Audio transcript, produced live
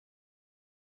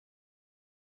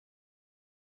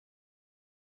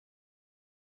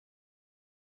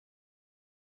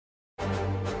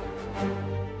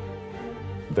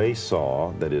they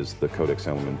saw, that is, the Codex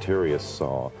Alimentarius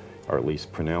saw, or at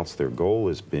least pronounced their goal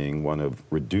as being one of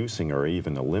reducing or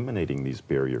even eliminating these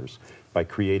barriers by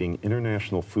creating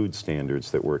international food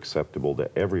standards that were acceptable to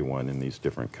everyone in these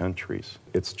different countries.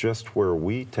 It's just where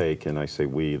we take, and I say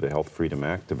we, the health freedom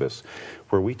activists,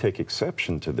 where we take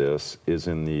exception to this is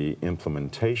in the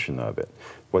implementation of it.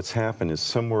 What's happened is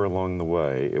somewhere along the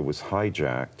way it was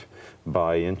hijacked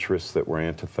by interests that were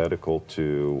antithetical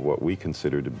to what we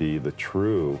consider to be the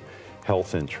true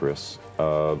health interests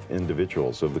of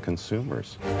individuals, of the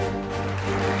consumers.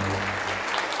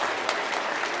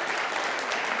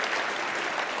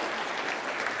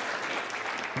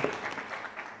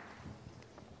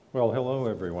 Well, hello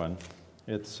everyone.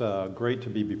 It's great to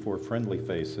be before friendly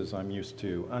faces. I'm used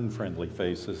to unfriendly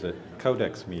faces at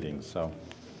Codex meetings, so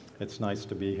it's nice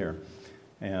to be here.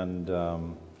 And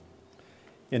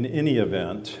in any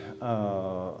event,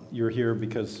 you're here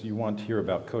because you want to hear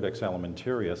about Codex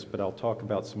Alimentarius, but I'll talk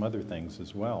about some other things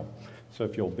as well. So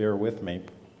if you'll bear with me,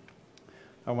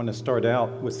 I want to start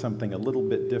out with something a little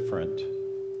bit different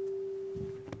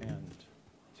and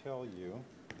tell you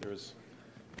there's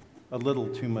a little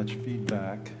too much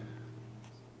feedback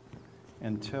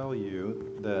and tell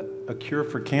you that a cure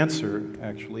for cancer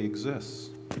actually exists.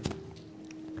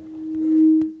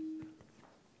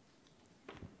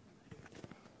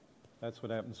 That's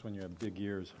what happens when you have big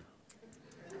ears.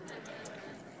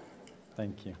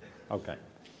 Thank you. Okay.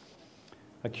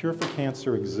 A cure for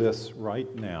cancer exists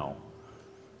right now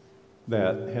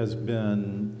that has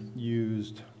been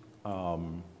used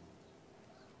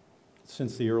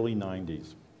since the early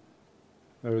 90s.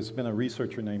 There's been a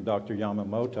researcher named Dr.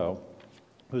 Yamamoto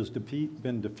who's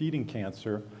been defeating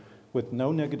cancer with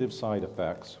no negative side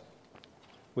effects,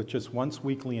 with just once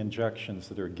weekly injections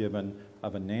that are given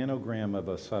of a nanogram of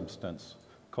a substance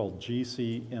called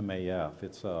GCMAF.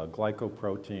 It's a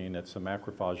glycoprotein, it's a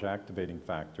macrophage activating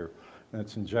factor, and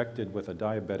it's injected with a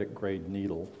diabetic grade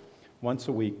needle once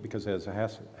a week because it has a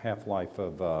half-life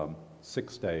of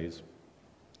 6 days.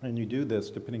 And you do this,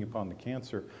 depending upon the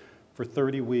cancer, for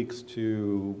 30 weeks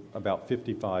to about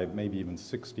 55, maybe even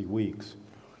 60 weeks.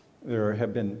 There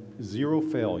have been 0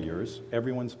 failures.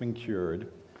 Everyone's been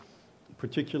cured,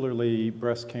 particularly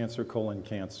breast cancer, colon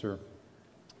cancer,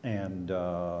 and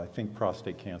I think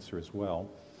prostate cancer as well.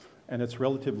 And it's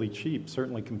relatively cheap,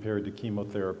 certainly compared to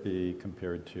chemotherapy,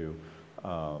 compared to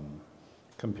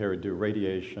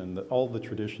radiation, all the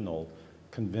traditional,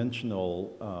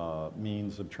 conventional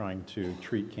means of trying to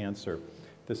treat cancer.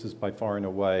 This is by far and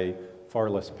away far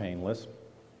less painless,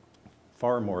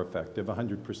 far more effective,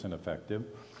 100% effective,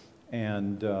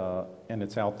 and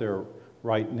it's out there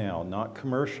right now, not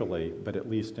commercially, but at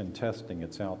least in testing,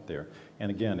 it's out there.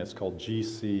 And again, it's called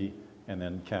GC and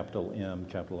then capital M,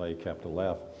 capital A, capital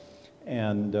F.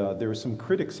 And there are some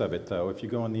critics of it, though. If you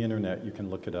go on the internet, you can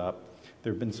look it up.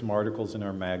 There have been some articles in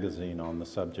our magazine on the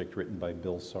subject written by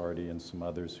Bill Sardi and some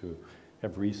others who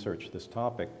have researched this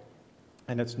topic.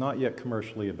 And it's not yet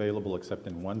commercially available except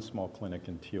in one small clinic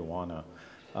in Tijuana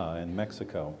in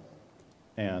Mexico.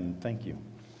 And thank you.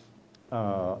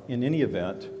 In any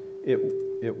event,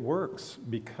 it works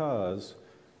because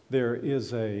there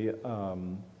is it's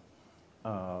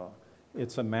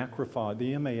a macrophage,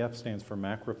 the MAF stands for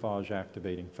macrophage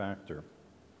activating factor.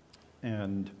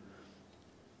 And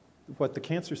what the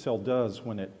cancer cell does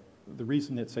when the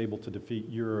reason it's able to defeat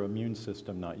your immune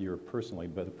system, not your personally,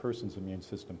 but a person's immune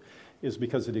system, is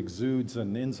because it exudes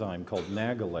an enzyme called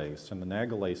nagalase, and the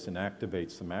nagalase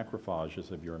inactivates the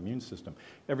macrophages of your immune system.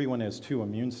 Everyone has 2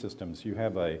 immune systems. You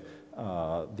have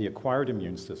the acquired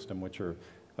immune system, which are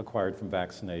acquired from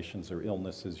vaccinations or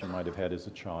illnesses you might have had as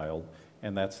a child,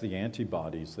 and that's the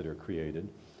antibodies that are created.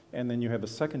 And then you have a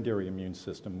secondary immune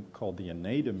system called the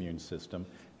innate immune system,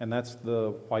 and that's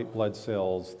the white blood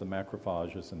cells, the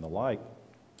macrophages, and the like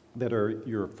that are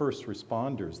your first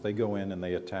responders. They go in and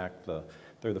they attack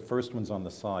they're the first ones on the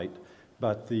site,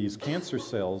 but these cancer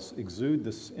cells exude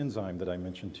this enzyme that I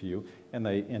mentioned to you, and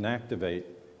they inactivate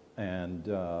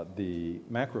the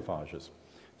macrophages.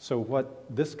 So what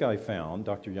this guy found,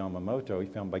 Dr. Yamamoto, he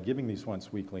found by giving these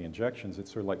once weekly injections,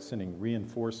 it's sort of like sending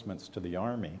reinforcements to the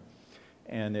army,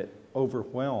 and it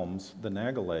overwhelms the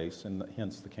nagalase, and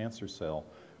hence the cancer cell,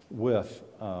 with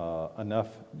enough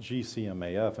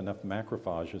GCMAF, enough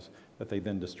macrophages, that they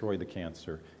then destroy the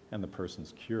cancer and the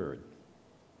person's cured.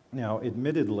 Now,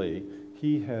 admittedly,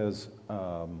 he has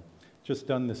just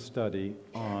done this study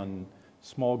on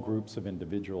small groups of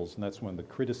individuals, and that's one of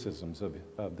the criticisms of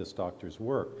this doctor's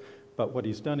work. But what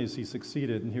he's done is he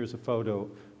succeeded, and here's a photo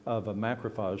of a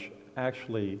macrophage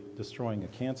actually destroying a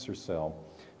cancer cell.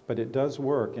 But it does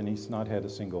work, and he's not had a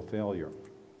single failure.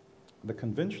 The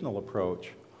conventional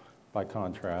approach by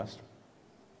contrast.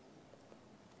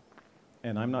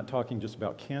 And I'm not talking just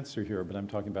about cancer here, but I'm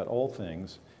talking about all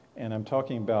things. And I'm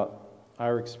talking about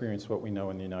our experience, what we know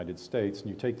in the United States. And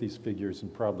you take these figures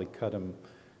and probably cut them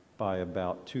by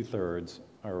about 2/3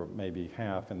 or maybe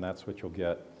half, and that's what you'll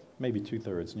get, maybe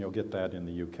 2/3, and you'll get that in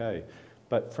the UK.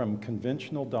 But from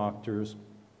conventional doctors,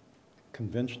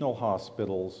 conventional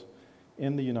hospitals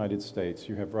in the United States,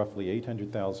 you have roughly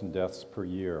 800,000 deaths per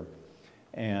year.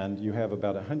 And you have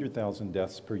about 100,000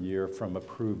 deaths per year from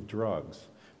approved drugs.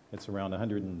 It's around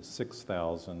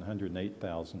 106,000,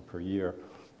 108,000 per year,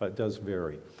 but it does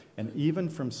vary. And even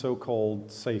from so-called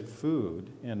safe food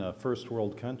in a first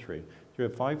world country, you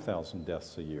have 5,000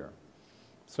 deaths a year.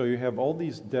 So you have all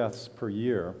these deaths per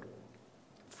year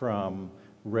from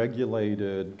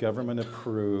regulated,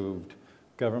 government-approved,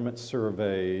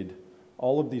 government-surveyed,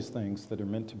 all of these things that are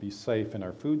meant to be safe in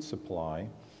our food supply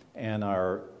and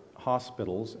our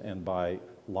hospitals and by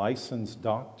licensed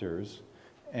doctors,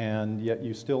 and yet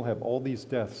you still have all these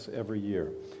deaths every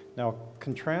year. Now,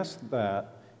 contrast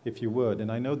that, if you would,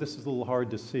 and I know this is a little hard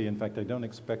to see. In fact, I don't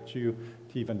expect you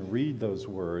to even read those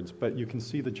words, but you can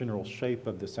see the general shape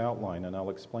of this outline, and I'll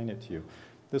explain it to you.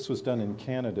 This was done in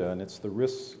Canada, and it's the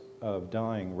risks of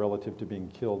dying relative to being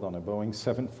killed on a Boeing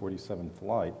 747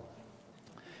 flight.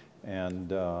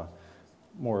 And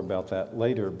more about that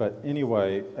later. But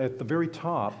anyway, at the very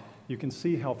top, you can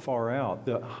see how far out.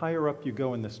 The higher up you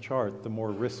go in this chart, the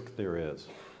more risk there is.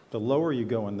 The lower you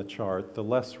go in the chart, the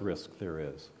less risk there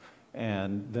is.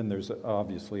 And then there's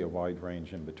obviously a wide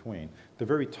range in between. The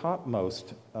very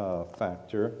topmost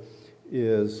factor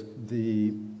is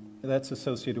that's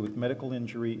associated with medical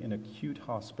injury in acute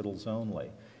hospitals only.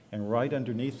 And right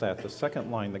underneath that, the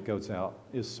second line that goes out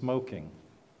is smoking.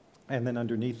 And then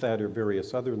underneath that are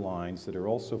various other lines that are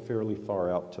also fairly far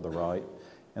out to the right.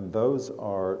 And those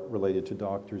are related to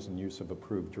doctors and use of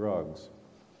approved drugs.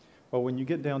 Well, when you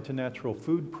get down to natural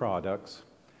food products,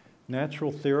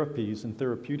 natural therapies and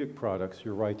therapeutic products,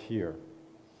 you're right here.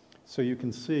 So you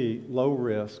can see low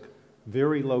risk,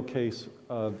 very low case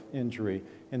of injury.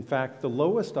 In fact, the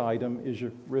lowest item is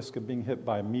your risk of being hit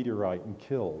by a meteorite and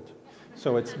killed.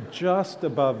 So it's just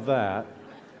above that,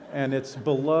 and it's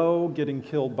below getting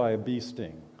killed by a bee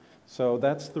sting. So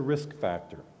that's the risk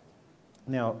factor.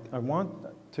 Now, I want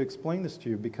to explain this to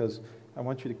you because I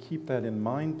want you to keep that in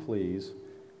mind, please,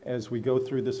 as we go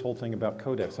through this whole thing about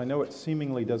Codex. I know it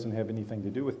seemingly doesn't have anything to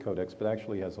do with Codex, but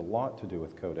actually has a lot to do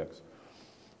with Codex.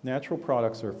 Natural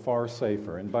products are far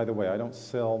safer. And by the way, I don't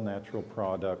sell natural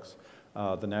products.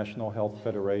 The National Health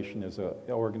Federation is an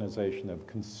organization of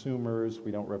consumers.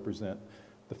 We don't represent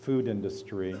the food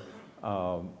industry.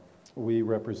 We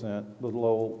represent little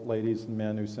old ladies and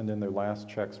men who send in their last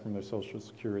checks from their Social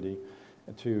Security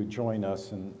to join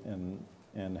us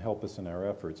and help us in our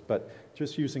efforts. But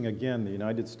just using, again, the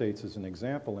United States as an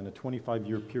example, in a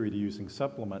 25-year period of using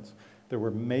supplements, there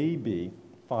were maybe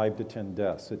 5 to 10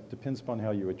 deaths. It depends upon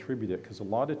how you attribute it, because a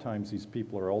lot of times these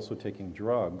people are also taking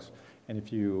drugs, and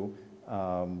if you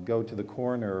go to the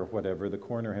coroner or whatever, the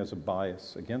coroner has a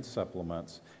bias against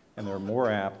supplements, and they're more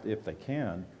apt, if they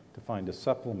can, to find a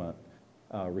supplement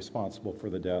responsible for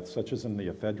the death, such as in the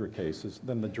ephedra cases,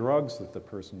 than the drugs that the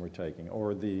person were taking,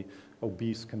 or the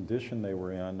obese condition they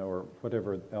were in, or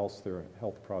whatever else their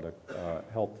health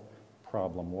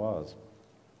problem was.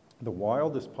 The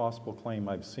wildest possible claim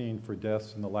I've seen for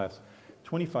deaths in the last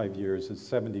 25 years is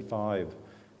 75,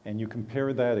 and you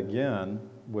compare that again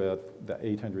with the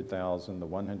 800,000, the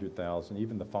 100,000,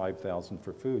 even the 5,000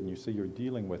 for food, and you see you're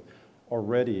dealing with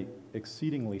already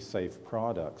exceedingly safe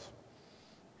products.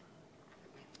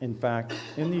 In fact,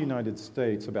 in the United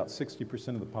States, about 60%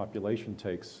 of the population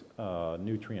takes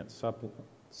nutrient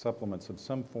supplements of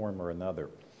some form or another.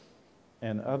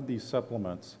 And of these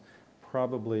supplements,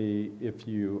 probably if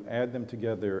you add them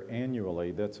together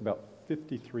annually, that's about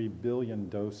 53 billion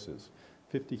doses.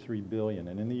 53 billion.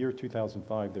 And in the year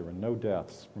 2005, there were no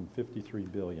deaths from 53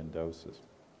 billion doses.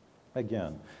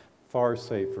 Again, far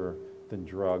safer than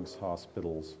drugs,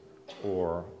 hospitals,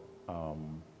 or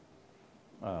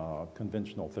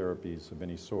conventional therapies of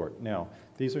any sort. Now,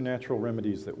 these are natural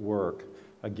remedies that work.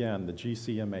 Again, the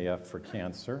GCMAF for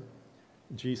cancer.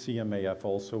 GCMAF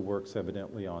also works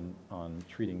evidently on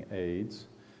treating AIDS.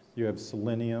 You have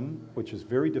selenium, which is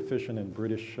very deficient in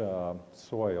British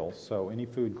soil, so any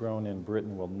food grown in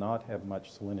Britain will not have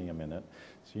much selenium in it.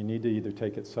 So you need to either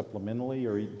take it supplementally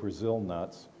or eat Brazil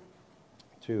nuts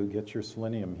to get your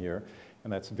selenium here.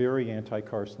 And that's very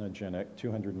anti-carcinogenic,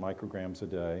 200 micrograms a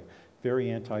day, very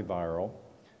antiviral,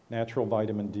 natural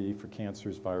vitamin D for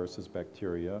cancers, viruses,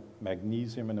 bacteria,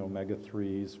 magnesium and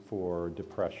omega-3s for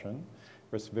depression,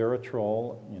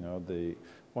 resveratrol, you know, the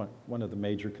one of the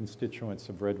major constituents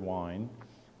of red wine,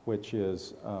 which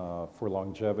is for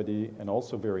longevity and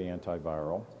also very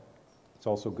antiviral. It's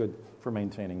also good for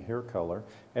maintaining hair color,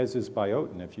 as is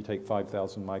biotin. If you take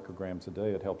 5,000 micrograms a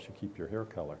day, it helps you keep your hair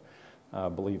color.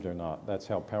 Believe it or not, that's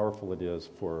how powerful it is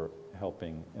for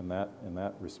helping in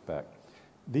that respect.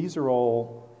 These are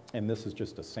all, and this is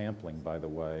just a sampling, by the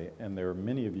way, and there are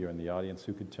many of you in the audience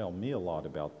who could tell me a lot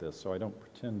about this, so I don't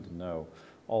pretend to know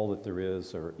all that there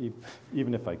is, or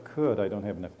even if I could, I don't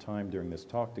have enough time during this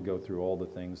talk to go through all the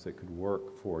things that could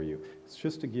work for you. It's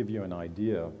just to give you an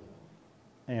idea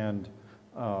and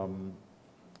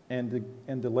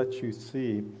to let you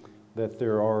see that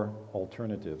there are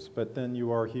alternatives. But then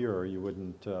you are here, or you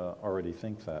wouldn't already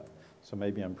think that. So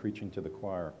maybe I'm preaching to the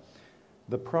choir.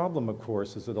 The problem, of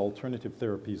course, is that alternative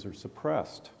therapies are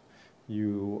suppressed. We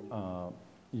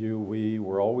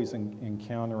were always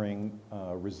encountering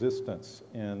resistance.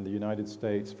 In the United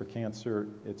States, for cancer,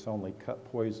 it's only cut,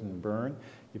 poison, burn.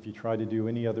 If you try to do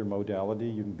any other modality,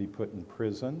 you can be put in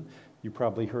prison. You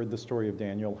probably heard the story of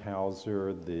Daniel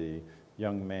Hauser, the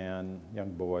young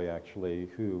boy actually,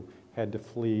 who had to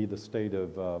flee the state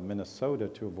of Minnesota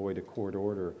to avoid a court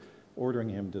order ordering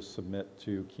him to submit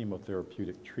to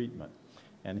chemotherapeutic treatment.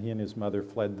 And he and his mother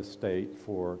fled the state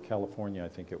for California, I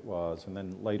think it was, and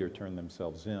then later turned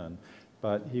themselves in.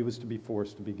 But he was to be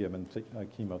forced to be given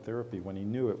chemotherapy when he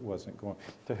knew it wasn't going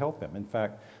to help him. In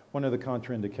fact, one of the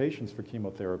contraindications for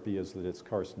chemotherapy is that it's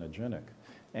carcinogenic.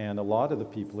 And a lot of the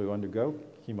people who undergo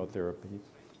chemotherapy,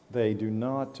 they do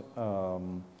not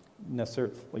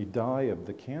necessarily die of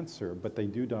the cancer, but they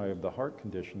do die of the heart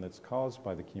condition that's caused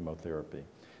by the chemotherapy.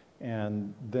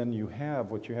 And then you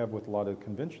have, what you have with a lot of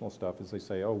conventional stuff is they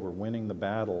say, oh, we're winning the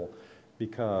battle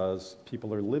because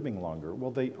people are living longer.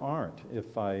 Well, they aren't.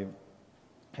 If I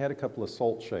had a couple of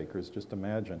salt shakers, just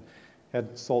imagine,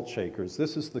 had salt shakers.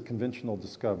 This is the conventional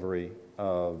discovery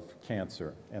of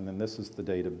cancer, and then this is the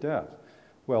date of death.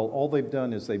 Well, all they've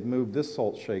done is they've moved this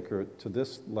salt shaker to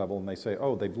this level, and they say,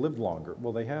 oh, they've lived longer.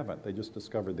 Well, they haven't. They just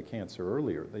discovered the cancer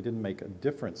earlier. They didn't make a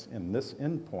difference in this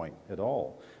endpoint at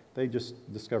all. They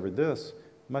just discovered this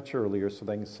much earlier, so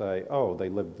they can say, oh, they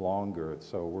lived longer,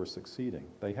 so we're succeeding.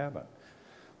 They haven't.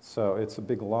 So it's a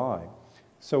big lie.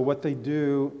 So what they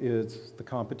do is the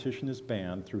competition is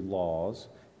banned through laws,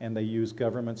 and they use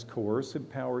government's coercive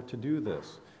power to do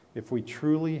this. If we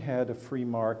truly had a free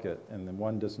market, and then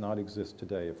one does not exist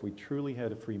today, if we truly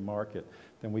had a free market,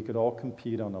 then we could all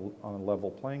compete on a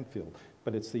level playing field.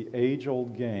 But it's the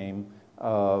age-old game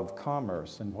of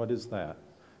commerce, and what is that?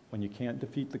 When you can't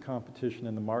defeat the competition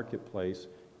in the marketplace,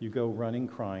 you go running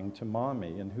crying to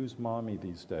mommy. And who's mommy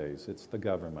these days? It's the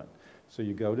government. So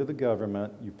you go to the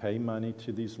government, you pay money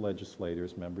to these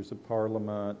legislators, members of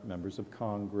parliament, members of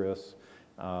Congress.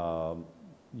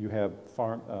 You have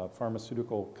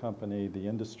pharmaceutical company, the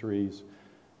industries,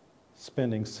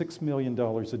 spending $6 million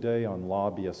a day on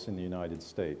lobbyists in the United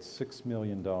States, $6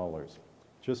 million.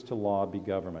 Just to lobby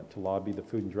government, to lobby the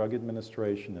Food and Drug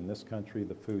Administration in this country,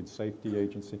 the Food Safety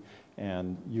Agency,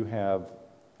 and you have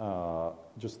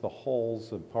just the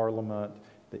halls of Parliament,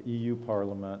 the EU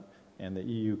Parliament, and the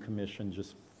EU Commission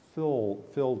just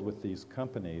filled with these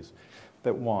companies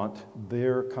that want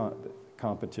their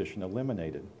competition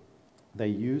eliminated. They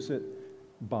use it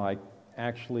by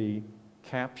actually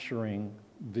capturing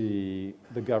the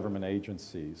government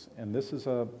agencies, and this is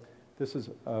a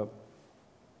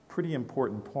pretty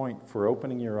important point for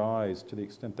opening your eyes, to the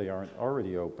extent they aren't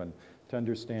already open, to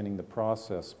understanding the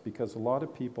process, because a lot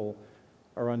of people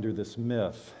are under this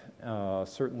myth,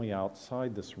 certainly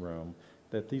outside this room,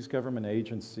 that these government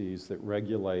agencies that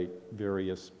regulate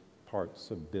various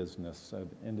parts of business, of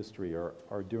industry,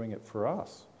 are doing it for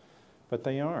us. But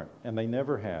they aren't, and they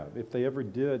never have. If they ever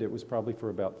did, it was probably for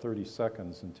about 30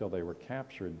 seconds until they were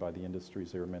captured by the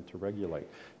industries they were meant to regulate.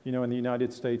 You know, in the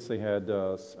United States, they had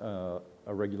a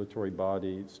regulatory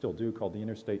body, still do, called the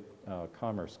Interstate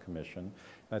Commerce Commission.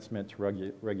 That's meant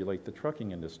to regulate the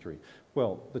trucking industry.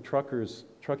 Well, the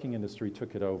trucking industry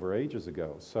took it over ages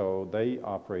ago, so they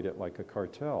operate it like a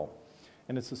cartel.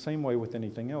 And it's the same way with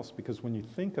anything else, because when you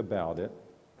think about it,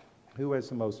 who has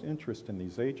the most interest in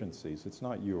these agencies? It's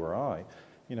not you or I.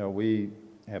 You know, we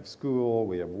have school,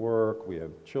 we have work, we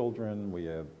have children, we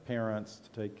have parents to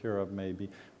take care of maybe.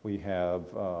 We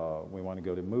want to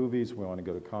go to movies, we want to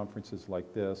go to conferences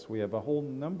like this. We have a whole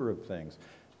number of things.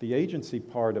 The agency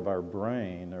part of our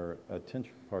brain, or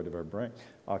attention part of our brain,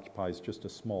 occupies just a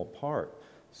small part.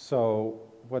 So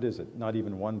what is it? Not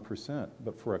even 1%.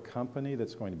 But for a company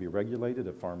that's going to be regulated,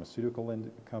 a pharmaceutical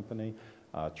company,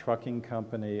 a trucking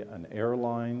company, an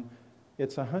airline,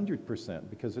 It's 100%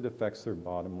 because it affects their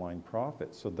bottom line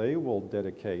profit. So they will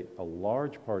dedicate a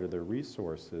large part of their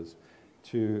resources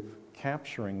to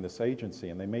capturing this agency,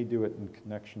 and they may do it in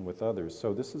connection with others.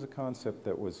 So this is a concept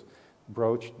that was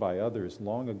broached by others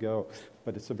long ago,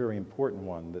 but it's a very important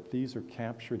one, that these are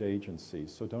captured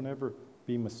agencies. So don't ever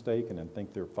be mistaken and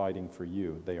think they're fighting for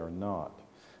you. They are not.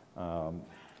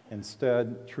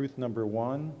 Instead, truth number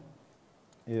one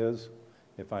is,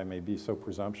 if I may be so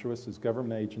presumptuous, is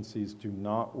government agencies do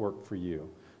not work for you.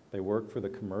 They work for the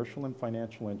commercial and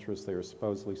financial interests they are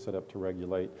supposedly set up to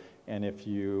regulate, and if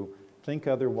you think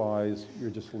otherwise, you're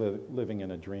just living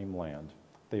in a dreamland.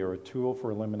 They are a tool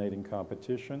for eliminating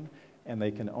competition, and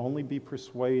they can only be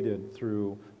persuaded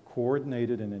through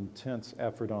coordinated and intense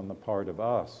effort on the part of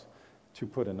us to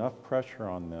put enough pressure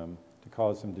on them to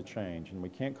cause them to change. And we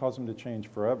can't cause them to change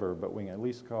forever, but we can at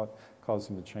least cause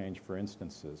them to change for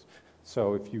instances.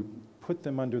 So if you put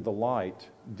them under the light,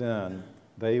 then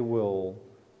they will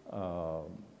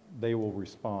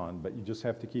respond. But you just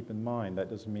have to keep in mind,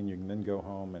 that doesn't mean you can then go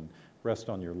home and rest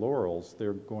on your laurels.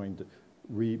 They're going to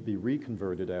be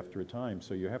reconverted after a time.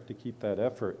 So you have to keep that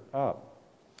effort up.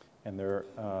 And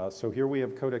so here we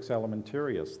have Codex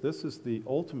Alimentarius. This is the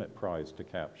ultimate prize to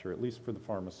capture, at least for the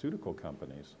pharmaceutical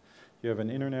companies. You have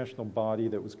an international body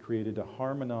that was created to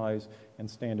harmonize and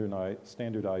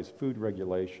standardize food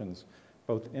regulations,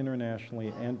 both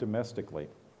internationally and domestically.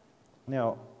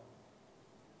 Now,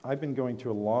 I've been going to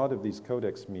a lot of these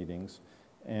Codex meetings,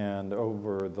 and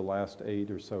over the last 8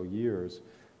 or so years,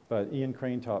 but Ian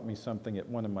Crane taught me something at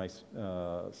one of my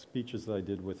speeches that I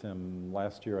did with him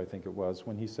last year, I think it was,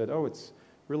 when he said, oh, it's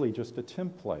really just a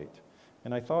template.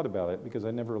 And I thought about it because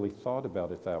I never really thought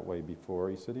about it that way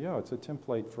before. He said, yeah, it's a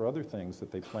template for other things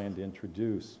that they plan to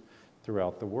introduce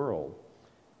throughout the world.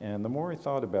 And the more I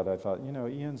thought about it, I thought, you know,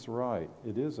 Ian's right.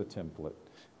 It is a template.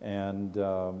 And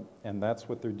that's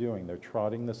what they're doing. They're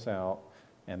trotting this out,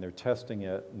 and they're testing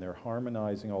it, and they're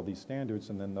harmonizing all these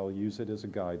standards, and then they'll use it as a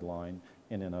guideline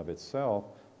in and of itself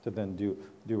to then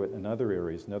do it in other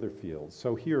areas, in other fields.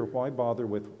 So here, why bother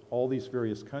with all these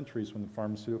various countries when the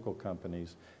pharmaceutical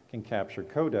companies can capture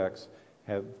Codex,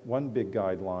 have one big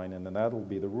guideline, and then that'll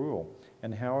be the rule.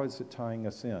 And how is it tying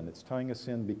us in? It's tying us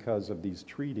in because of these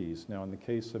treaties. Now, in the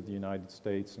case of the United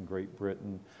States and Great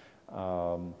Britain,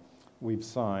 we've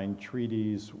signed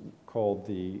treaties called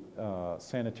the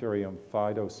Sanitary and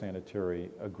Phytosanitary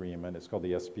Agreement. It's called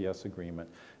the SPS Agreement.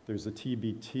 There's a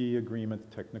TBT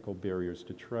Agreement, Technical Barriers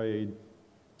to Trade.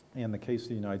 In the case of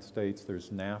the United States, there's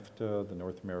NAFTA, the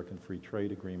North American Free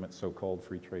Trade Agreement, so-called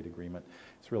Free Trade Agreement.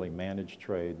 It's really managed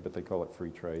trade, but they call it free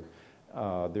trade.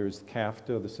 There's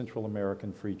CAFTA, the Central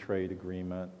American Free Trade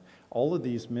Agreement. All of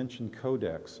these mention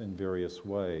Codex in various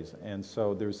ways, and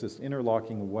so there's this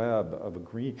interlocking web of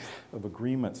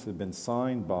agreements that have been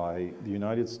signed by the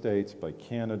United States, by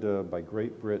Canada, by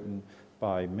Great Britain,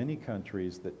 by many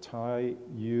countries that tie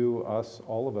you, us,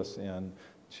 all of us in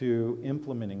to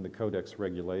implementing the Codex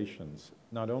regulations,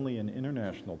 not only in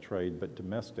international trade, but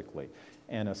domestically.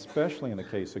 And especially in the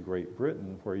case of Great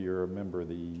Britain, where you're a member of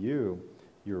the EU,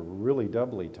 you're really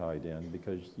doubly tied in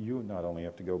because you not only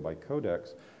have to go by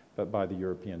Codex, but by the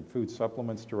European Food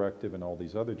Supplements Directive and all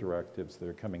these other directives that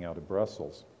are coming out of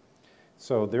Brussels.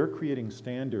 So they're creating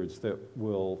standards that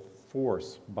will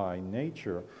force, by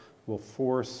nature, will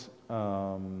force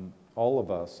all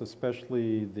of us,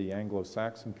 especially the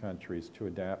Anglo-Saxon countries, to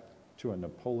adapt to a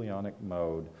Napoleonic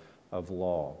mode of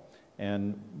law.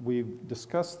 And we've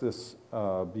discussed this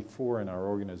before in our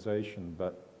organization,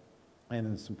 and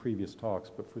in some previous talks,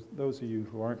 but for those of you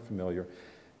who aren't familiar,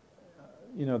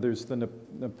 you know, there's the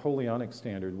Napoleonic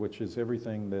standard, which is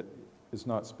everything that is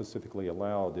not specifically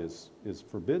allowed is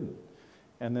forbidden.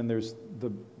 And then there's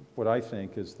what I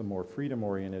think is the more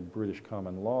freedom-oriented British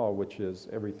common law, which is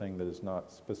everything that is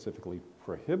not specifically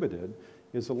prohibited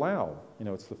is allowed. You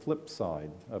know, it's the flip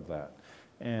side of that.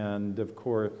 And of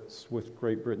course, with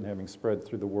Great Britain having spread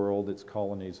through the world, its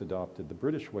colonies adopted the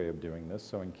British way of doing this.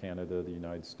 So in Canada, the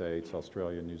United States,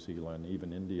 Australia, New Zealand,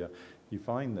 even India, you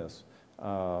find this.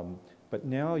 But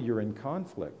now you're in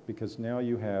conflict because now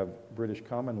you have British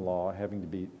common law having to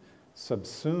be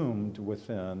subsumed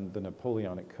within the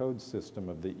Napoleonic code system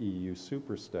of the EU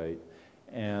superstate.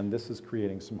 And this is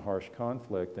creating some harsh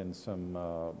conflict and some,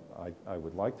 I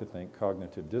would like to think,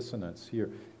 cognitive dissonance here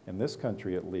in this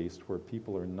country at least, where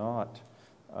people are not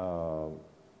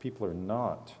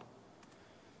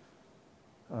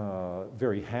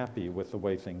very happy with the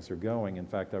way things are going. In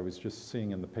fact, I was just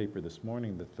seeing in the paper this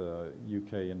morning that the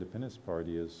UK Independence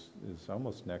Party is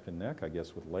almost neck and neck, I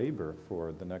guess, with Labour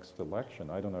for the next election.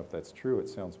 I don't know if that's true. It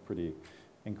sounds pretty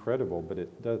incredible, but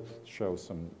it does show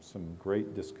some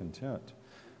great discontent.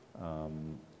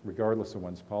 Regardless of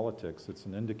one's politics, it's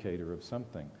an indicator of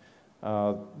something.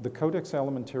 The Codex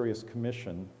Alimentarius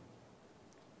Commission,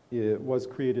 it was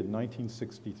created in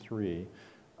 1963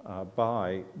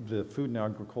 by the Food and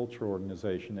Agriculture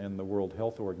Organization and the World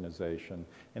Health Organization,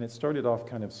 and it started off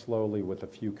kind of slowly with a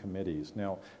few committees.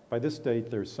 Now, by this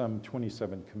date, there's some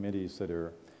 27 committees that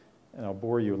are, and I'll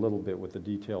bore you a little bit with the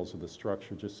details of the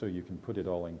structure just so you can put it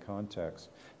all in context.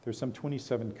 There's some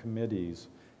 27 committees,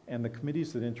 and the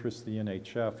committees that interest the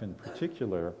NHF in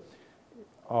particular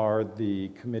are the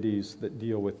committees that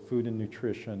deal with food and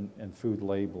nutrition and food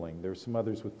labeling. There's some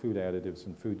others with food additives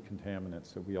and food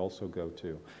contaminants that we also go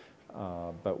to.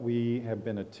 But we have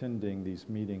been attending these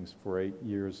meetings for 8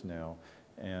 years now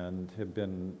and have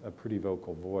been a pretty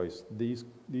vocal voice. These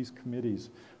committees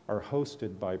are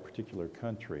hosted by a particular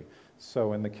country.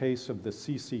 So in the case of the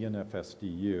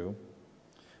CCNFSDU,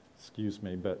 excuse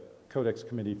me, but Codex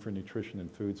Committee for Nutrition and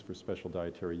Foods for Special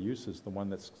Dietary Uses, the one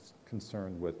that's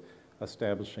concerned with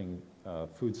establishing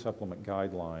food supplement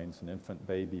guidelines and infant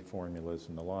baby formulas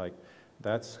and the like,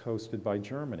 that's hosted by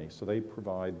Germany. So they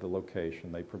provide the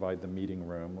location, they provide the meeting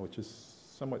room, which is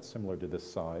somewhat similar to this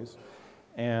size,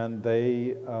 and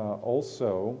they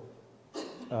also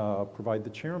provide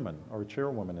the chairman or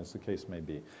chairwoman, as the case may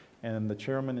be. And the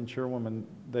chairman and chairwoman,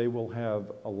 they will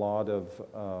have a lot of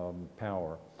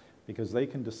power because they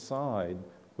can decide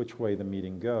which way the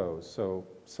meeting goes. So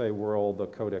say we're all the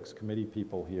Codex Committee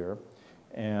people here,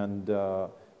 and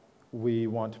we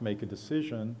want to make a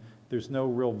decision. There's no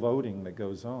real voting that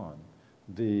goes on.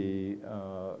 The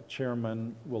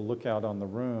chairman will look out on the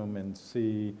room and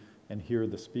see and hear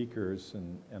the speakers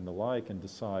and the like and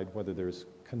decide whether there's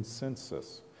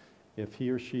consensus. If he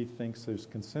or she thinks there's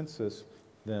consensus,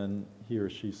 then he or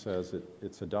she says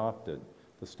it's adopted,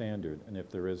 the standard. And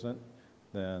if there isn't,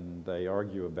 then they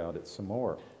argue about it some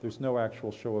more. There's no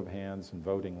actual show of hands and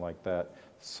voting like that.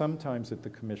 Sometimes at the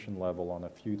commission level on a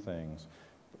few things,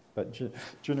 but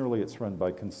generally it's run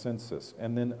by consensus.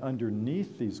 And then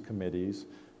underneath these committees,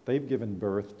 they've given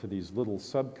birth to these little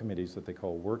subcommittees that they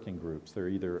call working groups. They're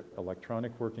either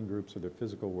electronic working groups or they're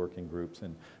physical working groups,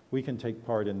 and we can take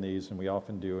part in these, and we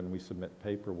often do, and we submit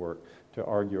paperwork to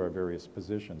argue our various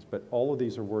positions. But all of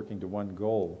these are working to one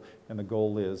goal, and the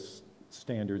goal is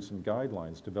standards and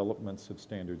guidelines, developments of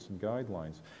standards and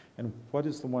guidelines. And what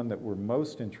is the one that we're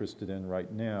most interested in right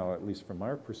now, at least from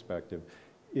our perspective,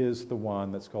 is the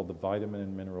one that's called the Vitamin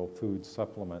and Mineral Food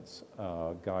Supplements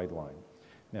Guideline.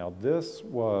 Now, this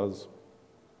was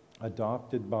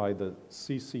adopted by the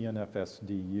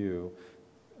CCNFSDU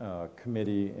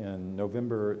committee in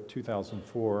November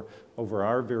 2004 over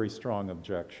our very strong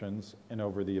objections and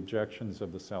over the objections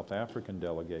of the South African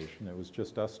delegation. It was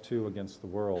just us two against the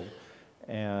world,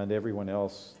 and everyone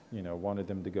else, wanted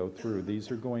them to go through.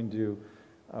 These are going to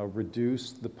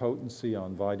reduce the potency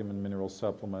on vitamin mineral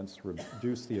supplements,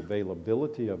 reduce the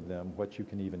availability of them, what you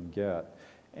can even get.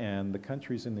 And the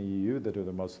countries in the EU that are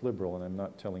the most liberal, and I'm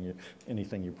not telling you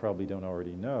anything you probably don't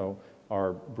already know,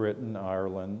 are Britain,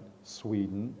 Ireland,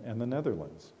 Sweden, and the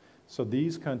Netherlands. So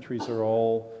these countries are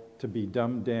all to be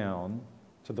dumbed down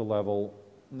to the level,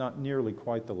 not nearly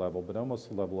quite the level, but almost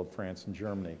the level of France and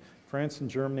Germany. France and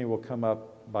Germany will come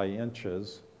up by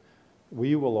inches.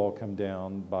 We will all come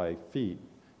down by feet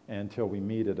until we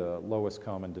meet at a lowest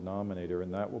common denominator,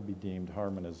 and that will be deemed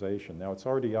harmonization. Now, it's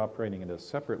already operating at a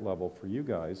separate level for you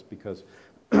guys because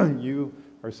you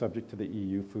are subject to the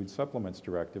EU Food Supplements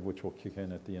Directive, which will kick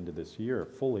in at the end of this year,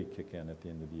 fully kick in at the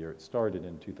end of the year. It started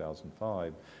in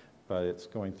 2005, but it's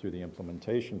going through the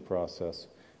implementation process,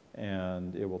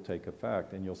 and it will take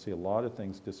effect. And you'll see a lot of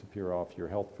things disappear off your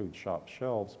health food shop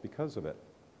shelves because of it.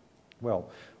 Well,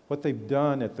 what they've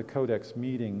done at the Codex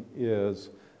meeting is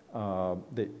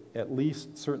at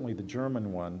least certainly the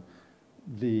German one,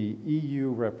 the EU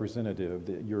representative,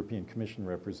 the European Commission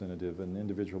representative, an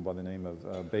individual by the name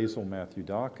of Basil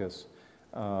Matthew-Dacus,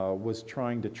 was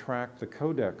trying to track the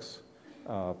Codex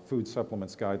food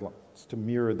supplements guidelines to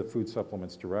mirror the Food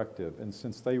Supplements Directive. And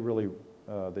since they really,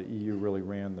 the EU really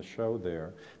ran the show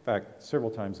there, in fact,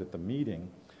 several times at the meeting,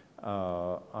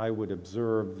 I would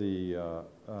observe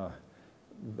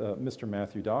Mr.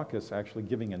 Matthew-Dacus actually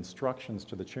giving instructions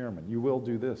to the chairman. You will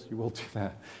do this, you will do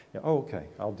that. Yeah, oh, okay,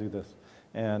 I'll do this.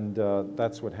 And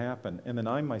that's what happened. And then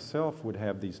I myself would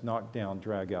have these knockdown,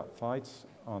 drag-out fights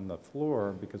on the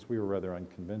floor because we were rather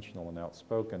unconventional and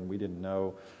outspoken. We didn't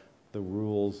know the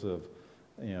rules of,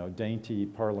 dainty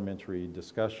parliamentary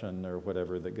discussion or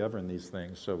whatever that govern these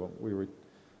things. So we were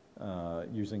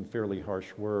using fairly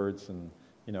harsh words and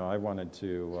you know, I wanted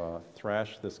to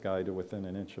thrash this guy to within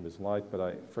an inch of his life, but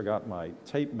I forgot my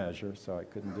tape measure, so I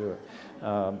couldn't do it.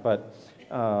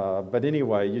 But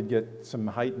anyway, you'd get some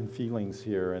heightened feelings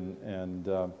here,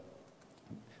 and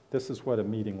this is what a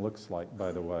meeting looks like,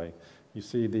 by the way. You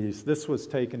see these, this was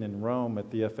taken in Rome at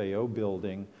the FAO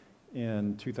building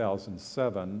in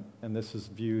 2007, and this is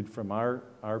viewed from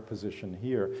our position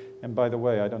here. And by the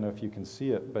way, I don't know if you can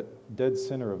see it, but dead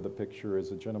center of the picture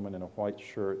is a gentleman in a white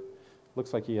shirt.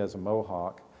 Looks like he has a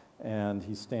mohawk, and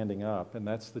he's standing up, and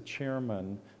that's the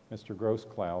chairman, Mr.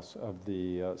 Grossklaus, of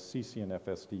the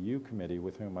CCNF-SDU committee,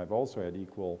 with whom I've also had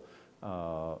equal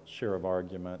share of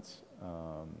arguments.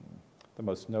 The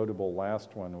most notable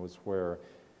last one was where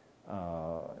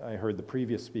I heard the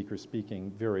previous speaker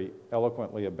speaking very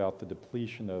eloquently about the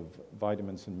depletion of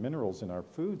vitamins and minerals in our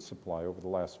food supply over the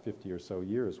last 50 or so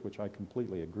years, which I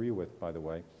completely agree with, by the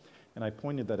way. And I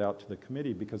pointed that out to the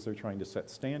committee because they're trying to set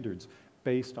standards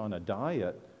based on a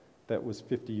diet that was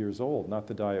 50 years old, not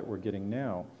the diet we're getting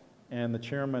now. And the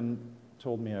chairman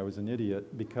told me I was an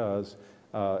idiot because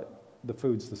the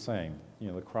food's the same. You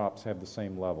know, the crops have the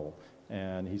same level.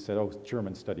 And he said, oh,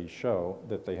 German studies show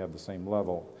that they have the same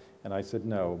level. And I said,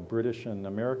 no, British and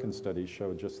American studies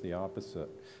show just the opposite.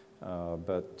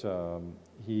 But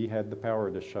he had the power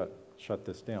to shut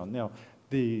this down. Now,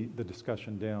 the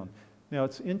discussion down. Now,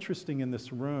 it's interesting in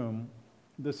this room,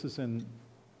 this is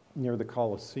near the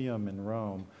Colosseum in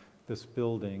Rome, this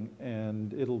building,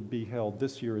 and it'll be held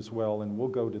this year as well, and we'll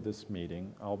go to this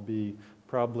meeting. I'll be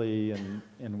probably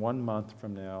in 1 month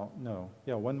from now,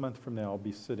 1 month from now, I'll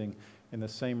be sitting in the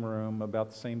same room, about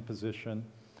the same position.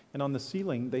 And on the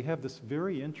ceiling, they have this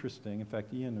very interesting, in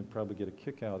fact, Ian would probably get a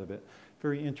kick out of it,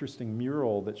 very interesting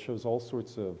mural that shows all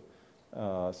sorts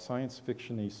of science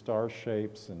fiction-y star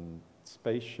shapes and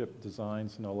spaceship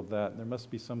designs and all of that. And there must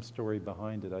be some story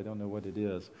behind it. I don't know what it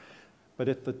is. But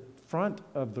at the front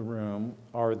of the room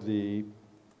are the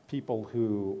people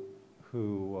who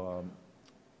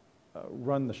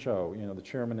run the show, you know, the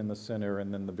chairman in the center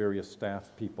and then the various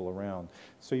staff people around.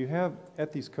 So you have,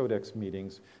 at these Codex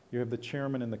meetings, you have the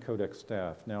chairman and the Codex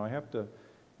staff. Now I have to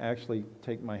actually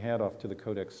take my hat off to the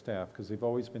Codex staff because they've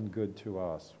always been good to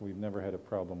us. We've never had a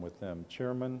problem with them.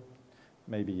 Chairman,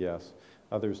 maybe yes,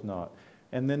 others not.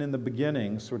 And then in the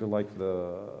beginning, sort of like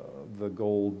the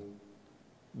gold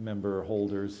member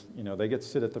holders, you know, they get to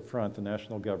sit at the front, the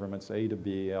national governments, A to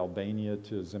B, Albania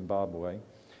to Zimbabwe,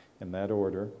 in that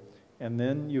order. And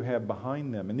then you have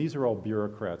behind them, and these are all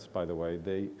bureaucrats, by the way.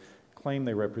 They claim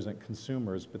they represent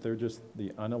consumers, but they're just the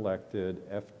unelected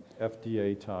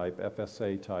FDA type,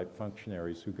 FSA type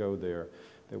functionaries who go there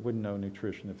that wouldn't know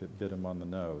nutrition if it bit them on the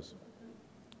nose.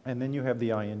 And then you have the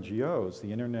INGOs,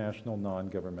 the International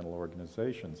Non-Governmental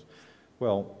Organizations.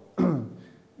 Well,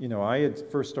 you know, I had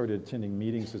first started attending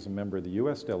meetings as a member of the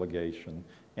US delegation,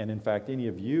 and in fact, any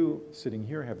of you sitting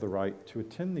here have the right to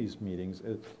attend these meetings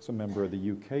as a member of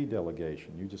the UK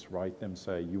delegation. You just write them,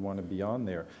 say you want to be on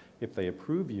there. If they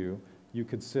approve you, you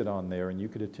could sit on there and you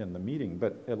could attend the meeting.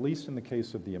 But at least in the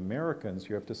case of the Americans,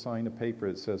 you have to sign a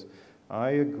paper that says,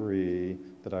 I agree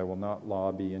that I will not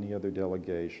lobby any other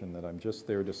delegation, that I'm just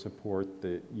there to support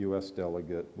the US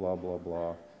delegate, blah, blah,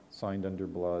 blah, signed under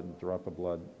blood, drop of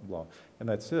blood, blah. And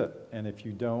that's it. And if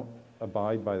you don't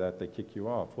abide by that, they kick you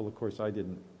off. Well, of course, I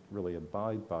didn't really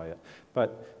abide by it.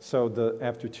 But so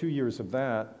after 2 years of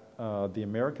that, the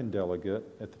American delegate,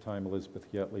 at the time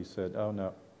Elizabeth Yetley, said, oh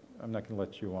no, I'm not going to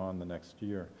let you on the next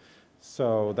year.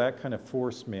 So that kind of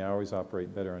forced me, I always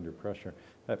operate better under pressure,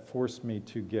 that forced me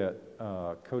to get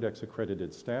Codex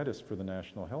accredited status for the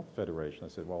National Health Federation. I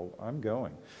said, well, I'm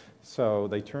going. So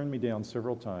they turned me down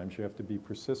several times. You have to be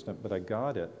persistent, but I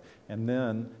got it. And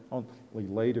then only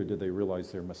later did they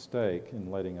realize their mistake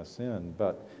in letting us in.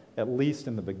 But at least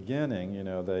in the beginning, you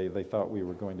know, they thought we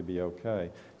were going to be okay.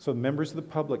 So members of the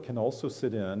public can also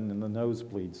sit in the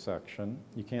nosebleed section.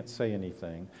 You can't say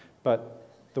anything. But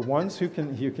the ones who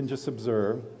can, you can just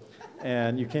observe,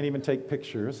 and you can't even take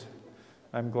pictures.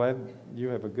 I'm glad you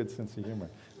have a good sense of humor.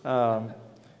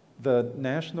 The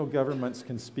national governments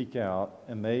can speak out,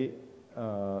 and they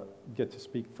get to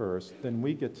speak first. Then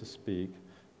we get to speak,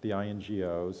 the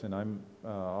INGOs, and I'm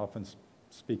often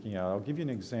speaking out. I'll give you an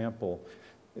example.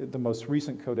 The most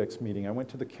recent Codex meeting, I went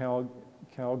to the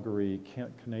Calgary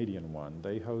Canadian one.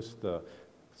 They host the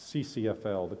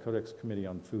CCFL, the Codex Committee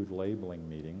on Food Labeling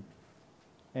meeting,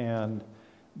 and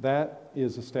that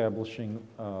is establishing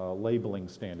labeling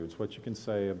standards, what you can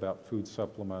say about food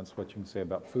supplements, what you can say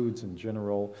about foods in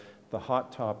general. The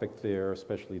hot topic there,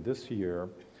 especially this year,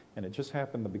 and it just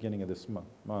happened the beginning of this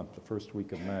month, the first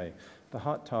week of May, the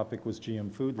hot topic was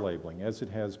GM food labeling, as it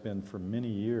has been for many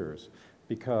years,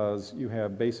 because you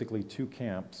have basically two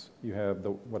camps. You have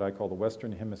what I call the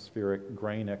Western Hemispheric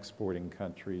grain exporting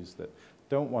countries that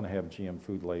don't want to have GM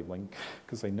food labeling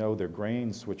because they know their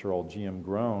grains, which are all GM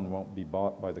grown, won't be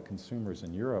bought by the consumers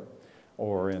in Europe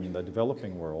or in the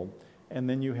developing world. And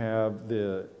then you have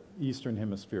the Eastern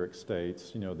Hemispheric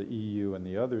states, the EU and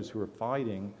the others who are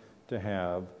fighting to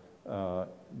have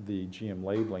the GM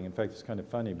labeling. In fact, it's kind of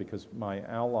funny because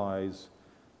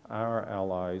our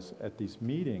allies at these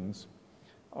meetings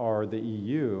are the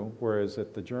EU, whereas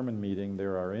at the German meeting,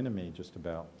 they're our enemy just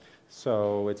about.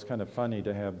 So it's kind of funny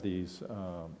to have these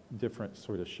different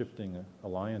sort of shifting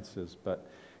alliances. But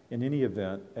in any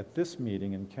event, at this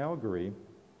meeting in Calgary,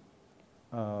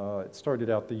 it started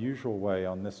out the usual way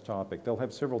on this topic. They'll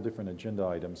have several different agenda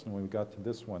items, and when we got to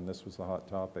this one, this was the hot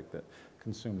topic that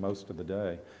consumed most of the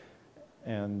day.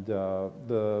 And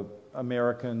the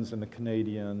Americans and the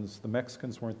Canadians, the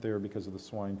Mexicans weren't there because of the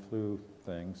swine flu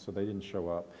thing, so they didn't show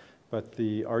up. But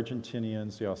the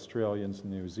Argentinians, the Australians,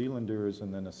 and the New Zealanders,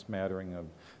 and then a smattering of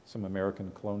some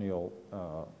American colonial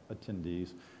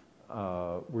attendees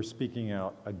were speaking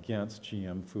out against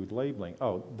GM food labeling.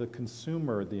 Oh, the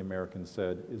consumer, the Americans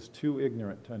said, is too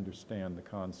ignorant to understand the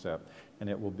concept, and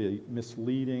it will be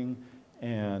misleading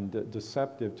and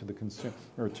deceptive to the consumer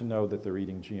to know that they're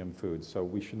eating GM food, so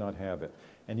we should not have it.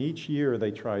 And each year they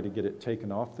try to get it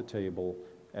taken off the table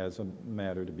as a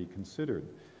matter to be considered.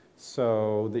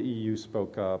 So the EU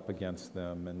spoke up against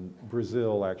them, and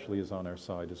Brazil actually is on our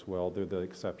side as well. They're the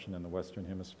exception in the Western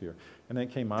Hemisphere. And then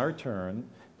came our turn,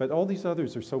 but all these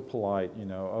others are so polite,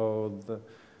 oh, the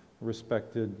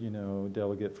respected,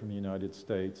 delegate from the United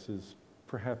States is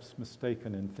perhaps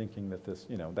mistaken in thinking that this,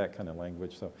 that kind of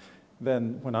language. So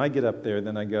then when I get up there,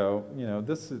 then I go,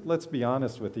 let's be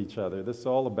honest with each other. This is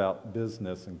all about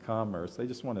business and commerce. They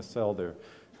just want to sell their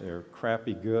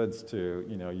crappy goods to,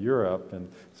 Europe. And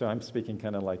so I'm speaking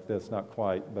kind of like this, not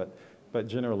quite, but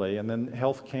generally. And then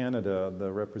Health Canada,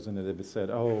 the representative,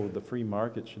 said, oh, the free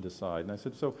market should decide. And I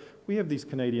said, so we have these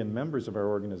Canadian members of our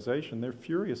organization. They're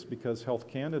furious because Health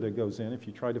Canada goes in. If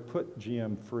you try to put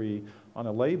GM free on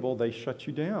a label, they shut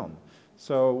you down.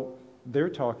 So they're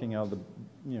talking out of the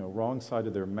wrong side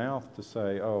of their mouth to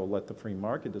say, oh, let the free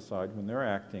market decide, when they're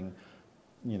acting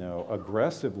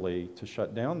aggressively to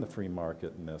shut down the free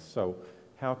market in this. So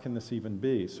how can this even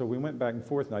be? So we went back and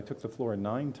forth, and I took the floor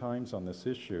 9 times on this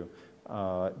issue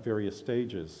at various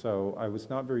stages. So I was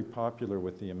not very popular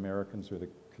with the Americans or the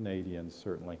Canadians,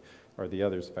 certainly, or the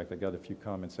others. In fact, I got a few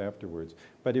comments afterwards.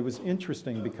 But it was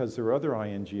interesting because there were other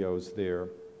INGOs there.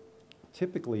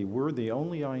 Typically, we're the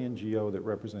only INGO that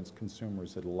represents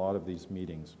consumers at a lot of these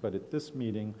meetings. But at this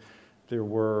meeting, there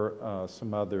were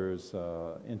some others,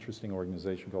 interesting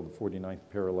organization called the 49th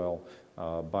Parallel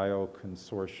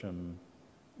Bioconsortium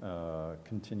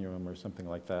Continuum or something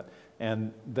like that.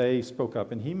 And they spoke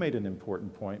up, and he made an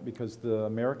important point because the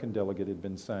American delegate had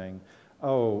been saying,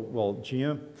 oh, well,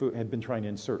 GM food had been trying to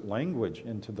insert language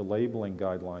into the labeling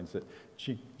guidelines that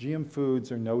GM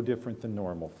foods are no different than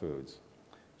normal foods.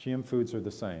 GM foods are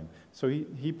the same. So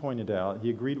he pointed out,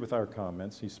 he agreed with our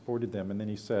comments, he supported them, and then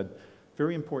he said,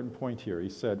 very important point here, he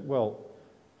said, well,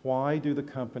 why do the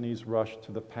companies rush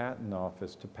to the patent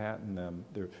office to patent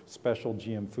their special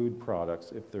GM food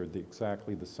products if they're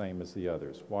exactly the same as the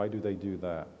others? Why do they do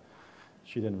that?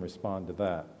 She didn't respond to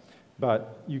that.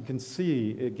 But you can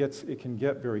see it can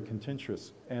get very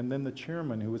contentious. And then the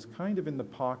chairman, who was kind of in the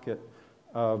pocket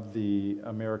of the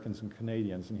Americans and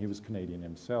Canadians, and he was Canadian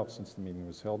himself since the meeting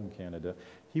was held in Canada,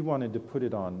 he wanted to put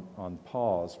it on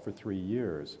pause for 3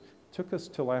 years. It took us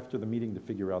till after the meeting to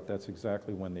figure out that's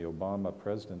exactly when the Obama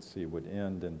presidency would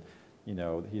end, and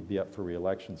he'd be up for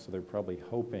re-election, so they're probably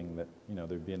hoping that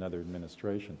there'd be another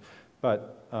administration.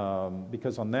 But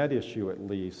because on that issue at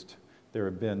least, there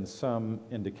have been some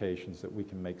indications that we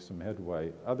can make some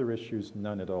headway. Other issues,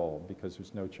 none at all, because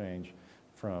there's no change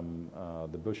from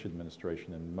the Bush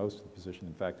administration in most of the position.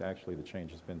 In fact, actually, the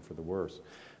change has been for the worse.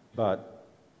 But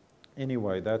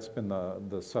anyway, that's been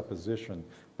the supposition.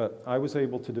 But I was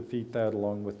able to defeat that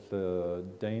along with the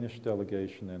Danish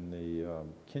delegation and the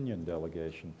Kenyan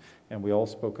delegation. And we all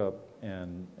spoke up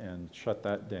and shut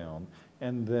that down.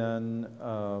 And then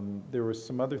there were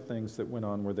some other things that went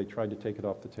on where they tried to take it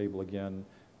off the table again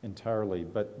entirely,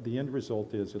 but the end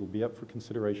result is it'll be up for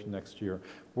consideration next year.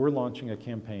 We're launching a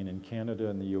campaign in Canada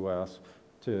and the US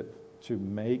to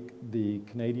make the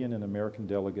Canadian and American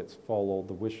delegates follow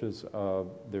the wishes of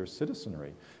their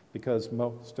citizenry, because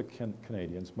most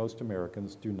Canadians, most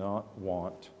Americans do not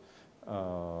want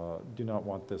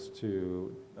this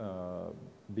to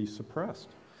be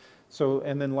suppressed. So,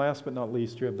 and then last but not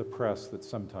least, you have the press that's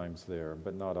sometimes there,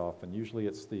 but not often. Usually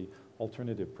it's the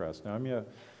alternative press. Now I'm going to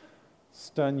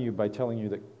stun you by telling you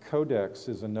that Codex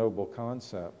is a noble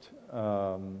concept.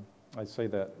 I say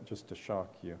that just to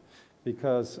shock you,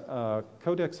 because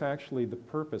Codex actually, the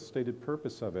purpose, stated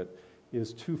purpose of it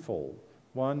is twofold.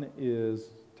 One is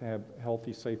to have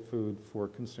healthy, safe food for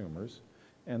consumers,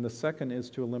 and the second is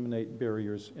to eliminate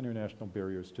barriers, international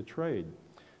barriers to trade.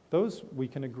 Those we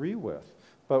can agree with,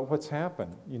 but what's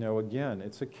happened, you know, again,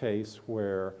 it's a case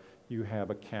where you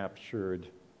have a captured,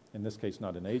 in this case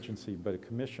not an agency, but a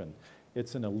commission.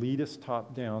 It's an elitist,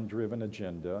 top-down driven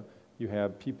agenda. You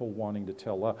have people wanting to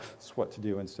tell us what to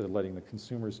do instead of letting the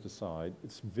consumers decide.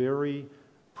 It's very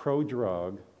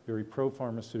pro-drug, very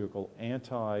pro-pharmaceutical,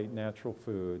 anti-natural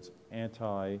foods,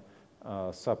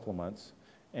 anti-supplements,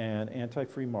 and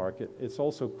anti-free market. It's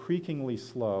also creakingly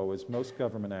slow, as most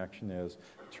government action is,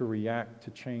 to react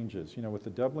to changes. You know, with the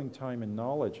doubling time in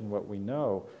knowledge and what we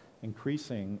know,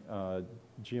 increasing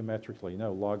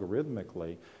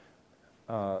logarithmically,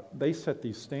 they set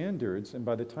these standards, and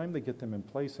by the time they get them in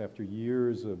place after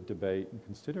years of debate and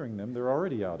considering them, they're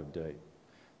already out of date.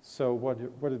 So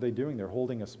what are they doing? They're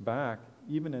holding us back.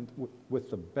 Even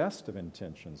with the best of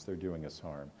intentions, they're doing us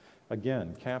harm.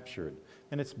 Again, captured.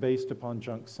 And it's based upon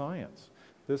junk science.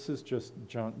 This is just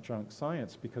junk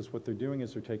science, because what they're doing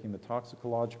is they're taking the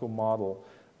toxicological model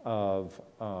of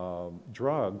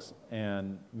drugs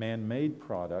and man-made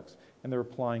products, and they're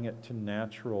applying it to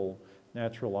natural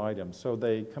items. So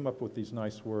they come up with these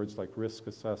nice words like risk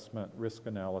assessment, risk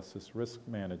analysis, risk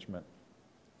management,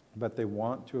 but they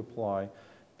want to apply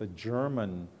the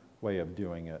German way of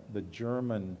doing it, the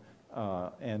German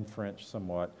and French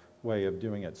somewhat way of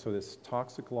doing it. So this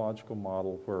toxicological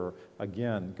model where,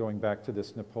 again, going back to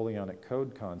this Napoleonic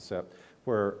Code concept,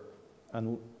 where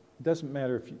it doesn't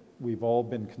matter if we've all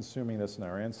been consuming this and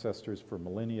our ancestors for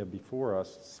millennia before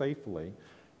us safely,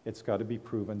 it's got to be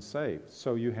proven safe.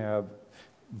 So you have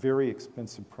very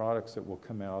expensive products that will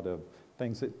come out of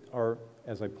things that are,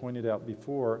 as I pointed out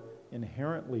before,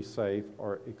 inherently safe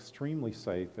or extremely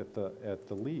safe at the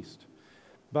least.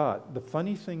 But the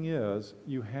funny thing is,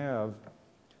 you have,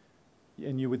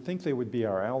 and you would think they would be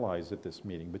our allies at this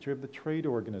meeting, but you have the trade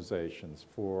organizations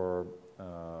for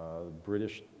the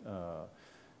British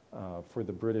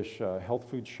health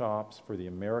food shops, for the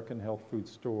American health food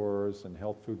stores and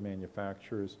health food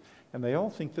manufacturers, and they all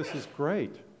think this is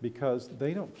great because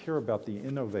they don't care about the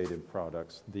innovative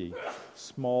products, the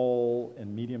small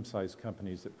and medium-sized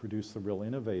companies that produce the real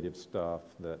innovative stuff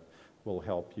that will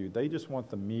help you. They just want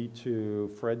the Me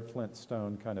Too, Fred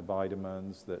Flintstone kind of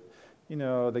vitamins that, you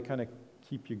know, they kind of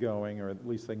keep you going, or at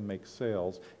least they can make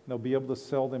sales. And they'll be able to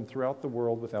sell them throughout the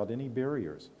world without any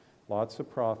barriers. Lots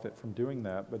of profit from doing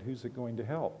that, but who's it going to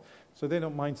help? So they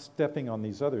don't mind stepping on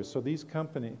these others. So these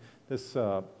companies, this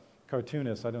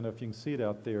cartoonist, I don't know if you can see it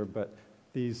out there, but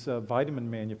these vitamin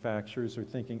manufacturers are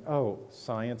thinking, oh,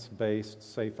 science-based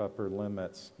safe upper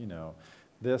limits, you know.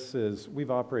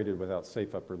 We've operated without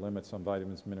safe upper limits on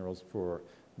vitamins, minerals for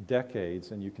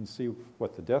decades, and you can see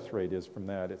what the death rate is from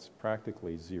that. It's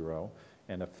practically zero,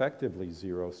 and effectively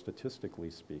zero, statistically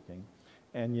speaking.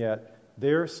 And yet,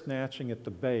 they're snatching at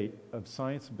the bait of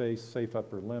science-based safe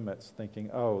upper limits, thinking,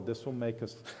 oh, this will make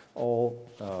us all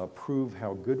prove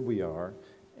how good we are,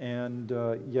 and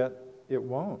yet it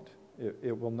won't.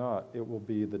 It will not. It will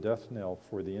be the death knell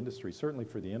for the industry, certainly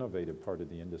for the innovative part of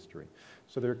the industry.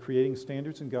 So they're creating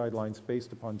standards and guidelines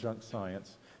based upon junk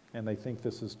science, and they think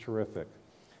this is terrific.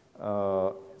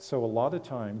 So a lot of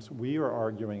times we are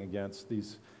arguing against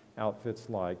these outfits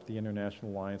like the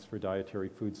International Alliance for Dietary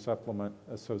Food Supplement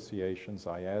Associations,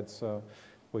 IADSA,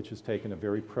 which has taken a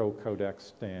very pro-Codex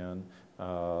stand,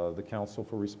 the Council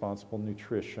for Responsible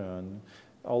Nutrition.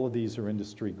 All of these are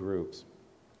industry groups.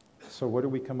 So what do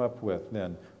we come up with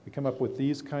then? We come up with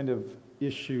these kind of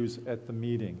issues at the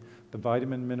meeting. The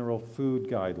vitamin mineral food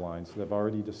guidelines that I've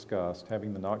already discussed,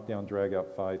 having the knockdown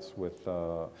drag-out fights with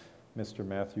Mr.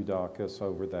 Matthew Dacus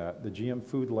over that. The GM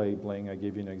food labeling, I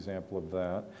gave you an example of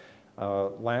that.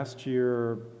 Last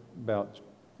year, about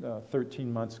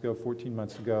 13 months ago, 14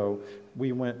 months ago,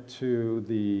 we went to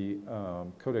the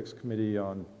Codex Committee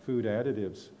on Food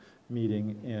Additives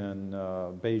meeting in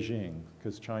Beijing,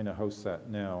 because China hosts that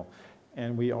now.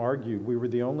 And we argued, we were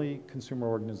the only consumer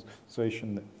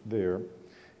organization there.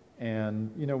 And,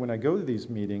 you know, when I go to these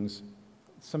meetings,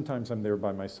 sometimes I'm there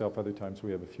by myself, other times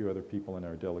we have a few other people in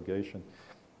our delegation.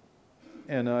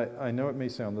 And I know it may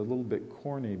sound a little bit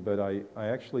corny, but I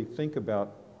actually think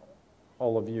about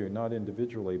all of you, not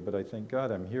individually, but I think, God,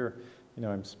 I'm here, you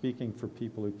know, I'm speaking for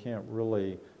people who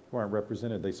who aren't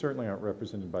represented. They certainly aren't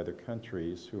represented by their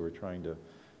countries, who are trying to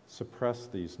suppress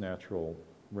these natural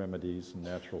remedies and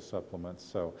natural supplements.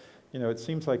 So, you know, it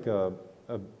seems like a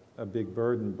big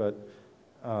burden, but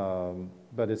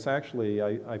it's actually,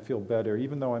 I feel better.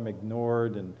 Even though I'm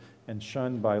ignored and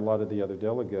shunned by a lot of the other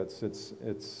delegates,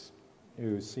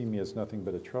 who see me as nothing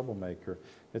but a troublemaker,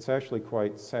 it's actually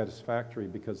quite satisfactory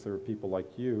because there are people like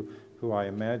you who I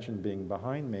imagine being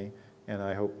behind me, and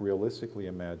I hope realistically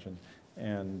imagine.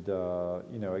 And,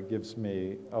 you know, it gives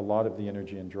me a lot of the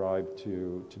energy and drive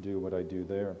to do what I do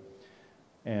there.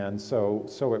 And so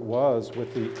it was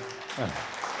with the,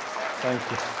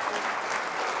 thank you.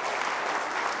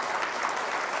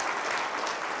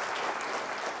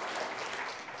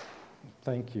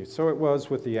 Thank you. So it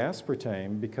was with the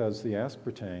aspartame, because the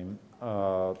aspartame,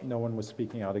 no one was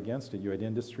speaking out against it. You had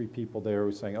industry people there who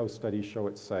were saying, oh, studies show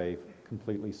it's safe,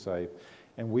 completely safe.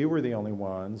 And we were the only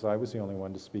ones, I was the only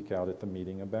one to speak out at the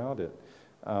meeting about it.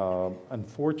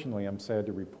 Unfortunately, I'm sad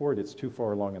to report, it's too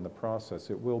far along in the process.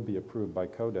 It will be approved by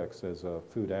Codex as a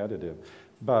food additive.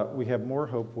 But we have more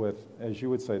hope with, as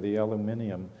you would say, the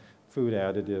aluminum food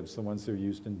additives, the ones that are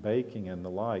used in baking and the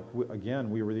like. Again,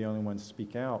 we were the only ones to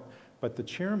speak out. But the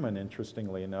chairman,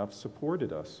 interestingly enough,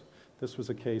 supported us. This was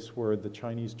a case where the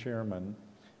Chinese chairman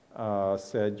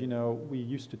said, you know, we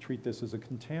used to treat this as a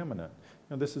contaminant.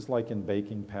 Now, this is like in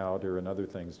baking powder and other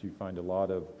things. You find a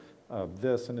lot of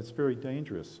this, and it's very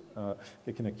dangerous.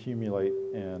 It can accumulate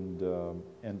and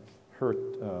hurt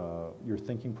your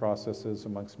thinking processes,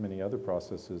 amongst many other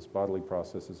processes, bodily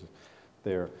processes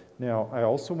there. Now, I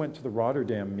also went to the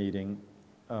Rotterdam meeting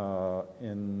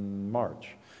in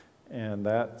March. And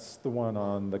that's the one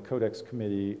on the Codex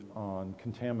Committee on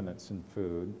Contaminants in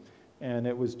Food. And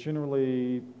it was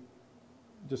generally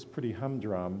just pretty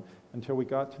humdrum until we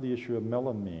got to the issue of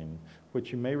melamine,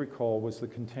 which you may recall was the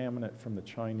contaminant from the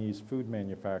Chinese food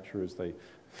manufacturers. They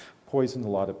poisoned a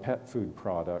lot of pet food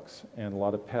products, and a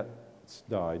lot of pets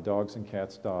died, dogs and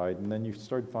cats died. And then you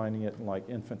started finding it in like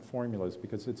infant formulas,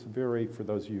 because it's very, for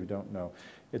those of you who don't know,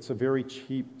 it's a very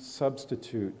cheap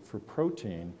substitute for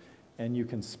protein. And you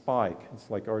can spike, it's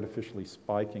like artificially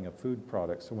spiking a food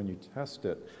product. So when you test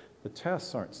it, the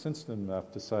tests aren't sensitive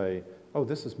enough to say, oh,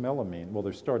 this is melamine. Well,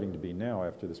 they're starting to be now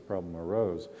after this problem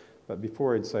arose. But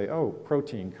before I'd say, oh,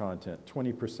 protein content,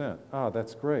 20%. Ah,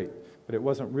 that's great. But it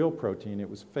wasn't real protein, it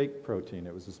was fake protein.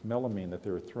 It was this melamine that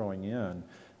they were throwing in,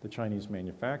 the Chinese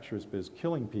manufacturers, but it's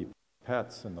killing people,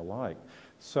 pets and the like.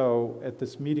 So at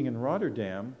this meeting in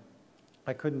Rotterdam,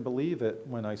 I couldn't believe it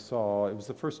when I saw, it was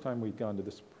the first time we'd gone to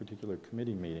this particular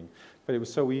committee meeting, but it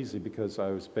was so easy because I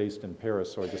was based in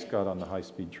Paris, so I just got on the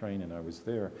high-speed train and I was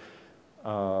there.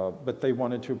 But they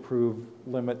wanted to approve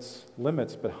limits,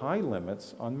 but high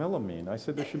limits on melamine. I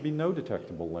said there should be no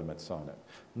detectable limits on it,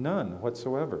 none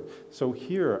whatsoever. So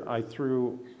here I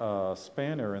threw a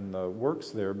spanner in the works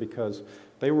there because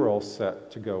they were all set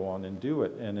to go on and do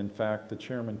it. And in fact, the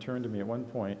chairman turned to me at one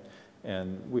point,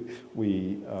 and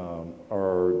we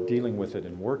are dealing with it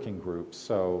in working groups,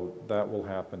 so that will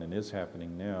happen and is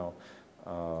happening now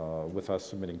with us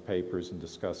submitting papers and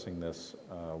discussing this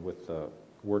with the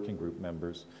working group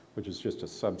members, which is just a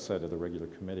subset of the regular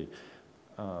committee,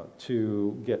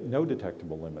 to get no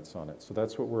detectable limits on it. So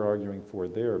that's what we're arguing for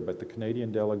there. But the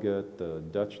Canadian delegate, the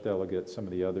Dutch delegate, some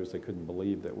of the others, they couldn't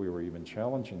believe that we were even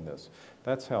challenging this.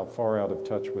 That's how far out of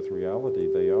touch with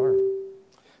reality they are.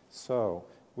 So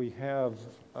we have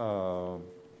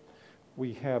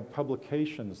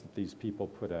publications that these people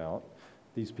put out,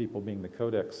 these people being the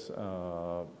Codex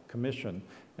Commission,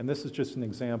 and this is just an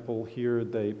example here.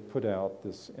 They put out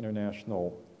this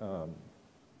international,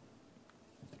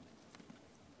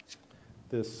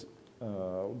 the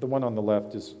one on the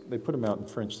left is, they put them out in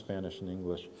French, Spanish, and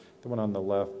English. The one on the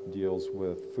left deals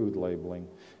with food labeling.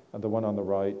 The one on the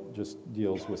right just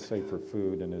deals with safer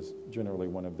food and is generally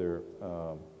one of their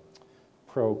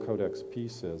pro-Codex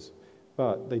pieces.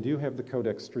 But they do have the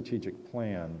Codex Strategic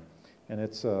Plan, and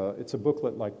it's a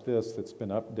booklet like this that's been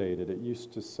updated. It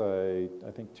used to say,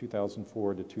 I think,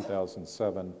 2004 to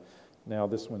 2007. Now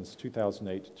this one's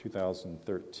 2008 to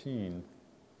 2013.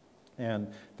 And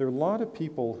there are a lot of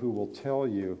people who will tell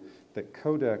you that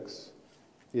Codex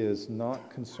is not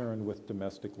concerned with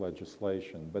domestic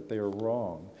legislation, but they are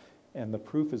wrong. And the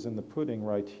proof is in the pudding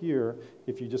right here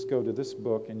if you just go to this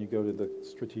book and you go to the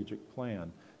strategic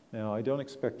plan. Now, I don't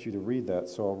expect you to read that,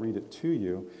 so I'll read it to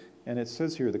you. And it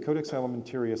says here, the Codex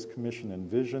Alimentarius Commission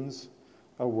envisions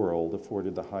a world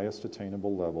afforded the highest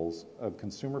attainable levels of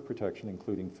consumer protection,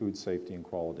 including food safety and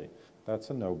quality.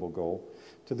 That's a noble goal.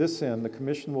 To this end, the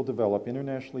Commission will develop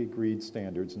internationally agreed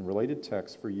standards and related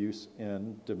texts for use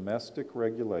in domestic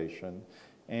regulation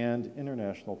and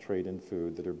international trade in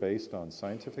food that are based on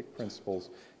scientific principles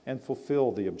and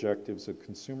fulfill the objectives of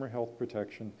consumer health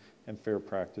protection and fair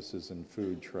practices in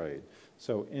food trade.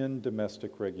 So in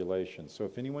domestic regulation. So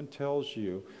if anyone tells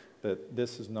you that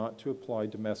this is not to apply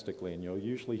domestically, and you'll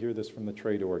usually hear this from the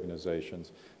trade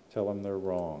organizations, tell them they're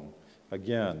wrong.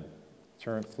 Again,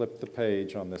 flip the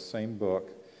page on this same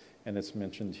book, and it's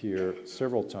mentioned here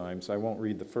several times. I won't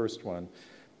read the first one,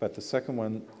 but the second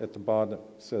one at the bottom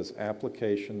says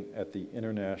application at the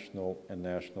international and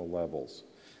national levels.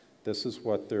 This is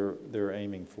what they're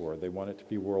aiming for. They want it to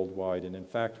be worldwide. And in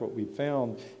fact, what we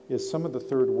found is some of the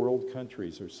third world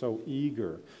countries are so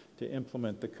eager to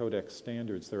implement the Codex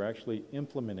standards, they're actually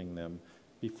implementing them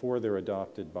before they're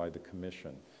adopted by the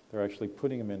Commission. They're actually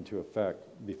putting them into effect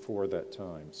before that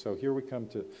time. So here we come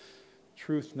to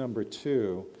truth number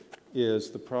 2, is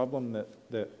the problem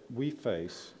that we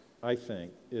face, I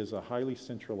think, is a highly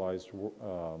centralized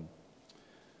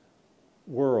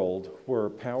world where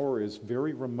power is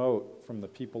very remote from the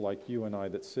people like you and I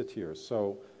that sit here.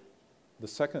 So the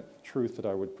second truth that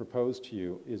I would propose to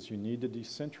you is you need to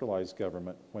decentralize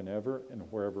government whenever and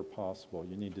wherever possible.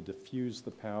 You need to diffuse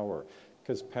the power,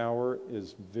 because power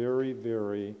is very,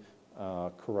 very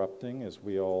corrupting, as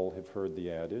we all have heard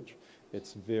the adage.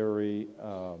 It's very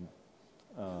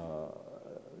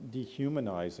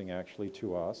dehumanizing, actually,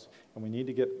 to us. And we need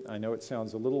to get, I know it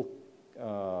sounds a little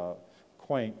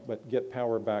quaint, but get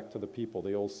power back to the people,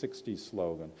 the old 60s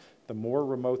slogan. The more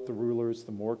remote the rulers,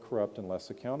 the more corrupt and less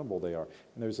accountable they are.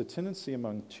 And there's a tendency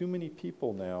among too many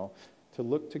people now to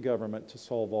look to government to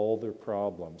solve all their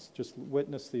problems. Just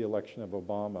witness the election of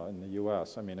Obama in the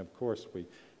US. I mean, of course, we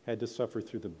had to suffer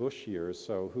through the Bush years,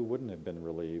 so who wouldn't have been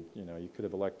relieved? You know, you could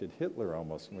have elected Hitler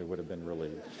almost and we would have been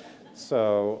relieved.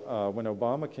 So when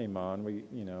Obama came on, we,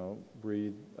 you know,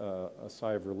 breathed a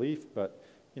sigh of relief, but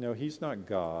you know, he's not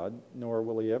God, nor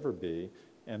will he ever be,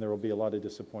 and there will be a lot of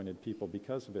disappointed people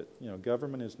because of it. You know,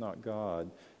 government is not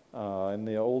God. In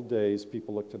the old days,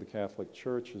 people looked to the Catholic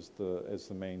Church as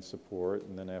the main support,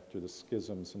 and then after the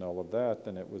schisms and all of that,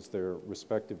 then it was their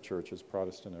respective churches,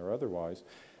 Protestant or otherwise.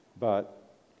 But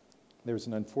there's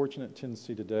an unfortunate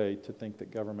tendency today to think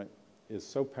that government is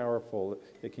so powerful that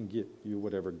it can get you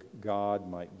whatever God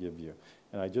might give you.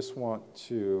 And I just want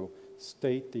to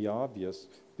state the obvious,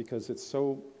 because it's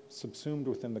so subsumed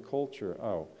within the culture.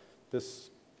 Oh, this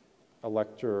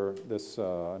elector, this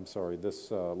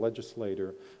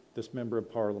legislator, this member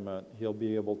of parliament, he'll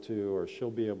be able to, or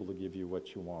she'll be able to give you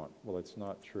what you want. Well, it's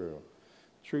not true.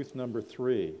 Truth number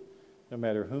 3, no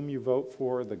matter whom you vote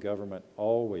for, the government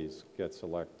always gets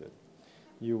elected.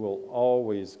 You will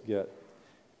always get,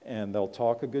 and they'll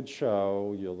talk a good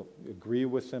show, you'll agree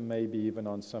with them maybe even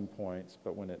on some points,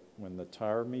 but when the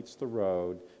tire meets the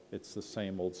road, it's the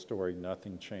same old story,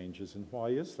 nothing changes. And why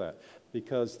is that?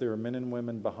 Because there are men and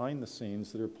women behind the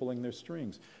scenes that are pulling their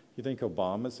strings. You think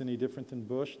Obama's any different than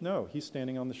Bush? No, he's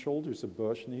standing on the shoulders of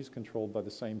Bush, and he's controlled by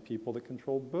the same people that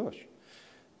controlled Bush.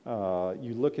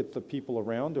 You look at the people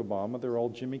around Obama, they're all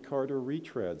Jimmy Carter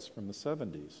retreads from the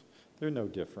 70s. They're no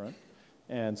different.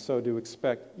 And so to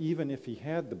expect, even if he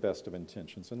had the best of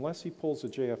intentions, unless he pulls a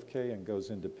JFK and goes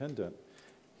independent,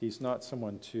 he's not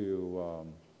someone to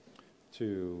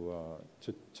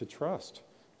trust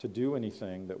to do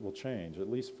anything that will change, at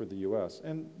least for the U.S.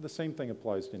 And the same thing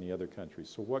applies to any other country.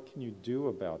 So what can you do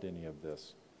about any of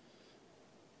this?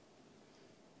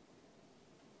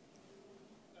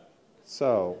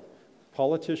 So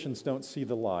politicians don't see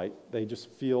the light, they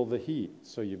just feel the heat.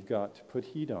 So you've got to put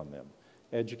heat on them.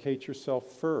 Educate yourself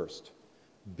first.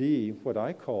 Be what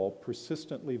I call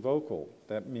persistently vocal.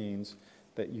 That means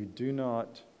that you do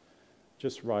not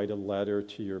just write a letter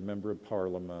to your member of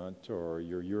parliament or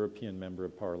your European member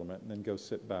of parliament and then go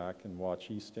sit back and watch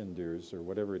EastEnders or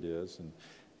whatever it is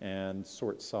and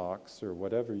sort socks or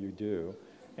whatever you do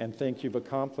and think you've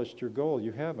accomplished your goal.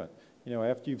 You haven't. You know,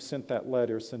 after you've sent that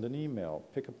letter, send an email,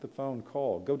 pick up the phone,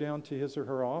 call, go down to his or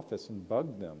her office and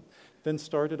bug them. Then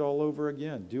start it all over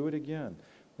again. Do it again.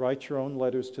 Write your own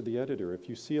letters to the editor. If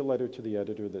you see a letter to the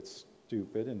editor that's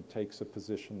stupid and takes a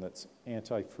position that's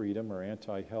anti-freedom or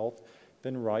anti-health,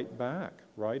 then write back.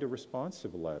 Write a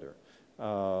responsive letter.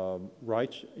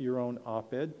 Write your own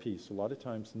op-ed piece. A lot of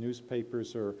times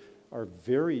newspapers are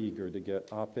very eager to get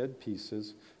op-ed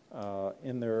pieces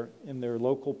in their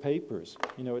local papers.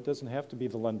 You know, it doesn't have to be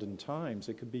the London Times.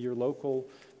 It could be your local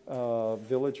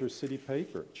village or city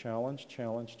paper. Challenge,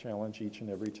 challenge, challenge each and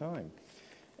every time.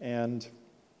 And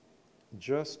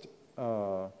just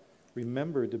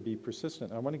remember to be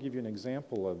persistent. I want to give you an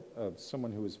example of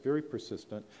someone who was very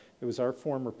persistent. It was our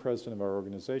former president of our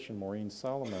organization, Maureen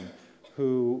Solomon,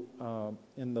 who,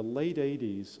 in the late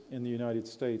 80s in the United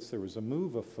States, there was a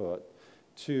move afoot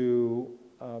to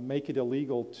make it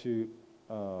illegal to,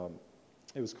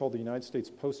 it was called the United States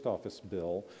Post Office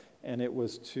Bill, and it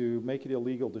was to make it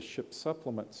illegal to ship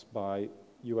supplements by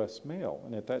U.S. mail.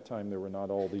 And at that time, there were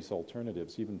not all these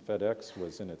alternatives. Even FedEx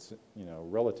was in its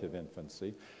relative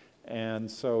infancy. And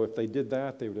so if they did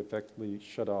that, they would effectively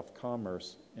shut off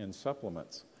commerce in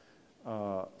supplements.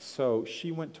 So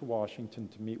she went to Washington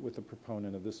to meet with the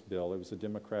proponent of this bill. It was a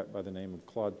Democrat by the name of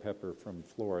Claude Pepper from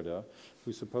Florida,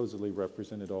 who supposedly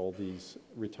represented all these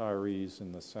retirees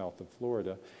in the south of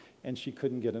Florida. And she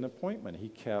couldn't get an appointment. He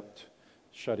kept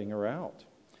shutting her out.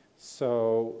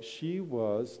 So she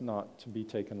was not to be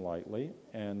taken lightly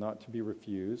and not to be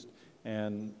refused.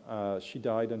 And she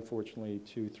died, unfortunately,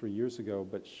 2-3 years ago,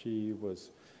 but she was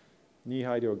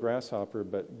knee-high to a grasshopper,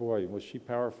 but boy, was she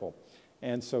powerful.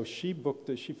 And so she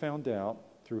found out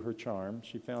through her charm,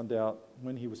 she found out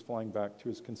when he was flying back to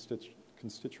his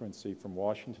constituency from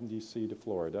Washington, D.C. to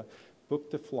Florida,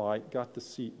 booked a flight, got the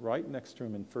seat right next to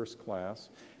him in first class,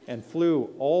 and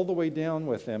flew all the way down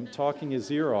with him, talking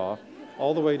his ear off,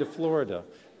 all the way to Florida.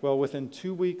 Well, within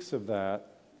 2 weeks of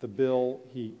that,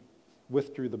 he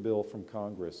withdrew the bill from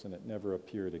Congress, and it never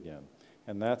appeared again.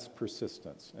 And that's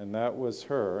persistence. And that was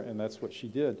her, and that's what she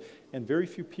did. And very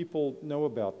few people know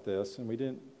about this, and we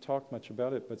didn't talk much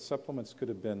about it, but supplements could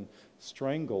have been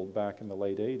strangled back in the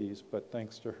late 80s, but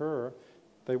thanks to her,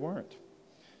 they weren't.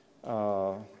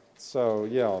 So,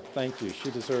 yeah, thank you. She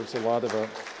deserves a lot of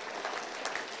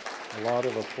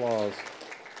applause.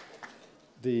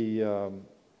 The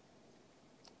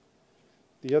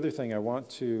other thing I want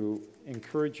to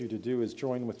encourage you to do is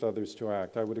join with others to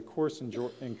act. I would, of course,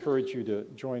 encourage you to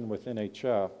join with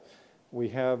NHF. We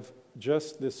have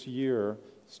just this year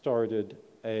started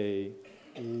a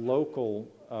local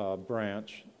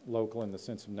branch, local in the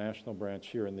sense of national branch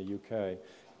here in the UK,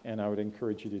 and I would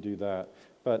encourage you to do that.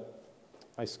 But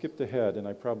I skipped ahead, and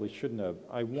I probably shouldn't have.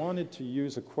 I wanted to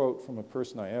use a quote from a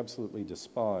person I absolutely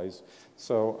despise.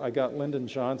 So I got Lyndon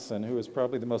Johnson, who is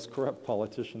probably the most corrupt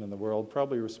politician in the world,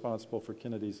 probably responsible for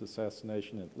Kennedy's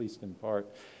assassination, at least in part.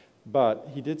 But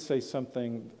he did say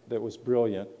something that was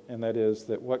brilliant, and that is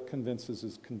that what convinces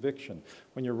is conviction.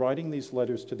 When you're writing these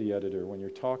letters to the editor, when you're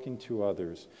talking to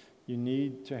others, you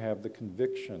need to have the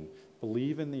conviction.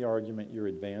 Believe in the argument you're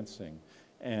advancing.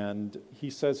 And he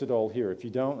says it all here. If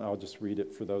you don't, I'll just read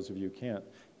it for those of you who can't.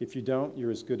 If you don't, you're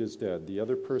as good as dead. The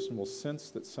other person will sense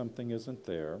that something isn't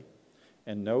there,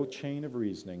 and no chain of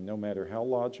reasoning, no matter how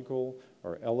logical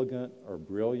or elegant or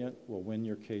brilliant, will win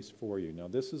your case for you. Now,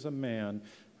 this is a man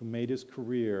who made his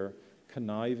career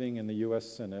conniving in the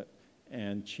U.S. Senate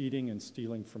and cheating and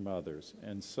stealing from others.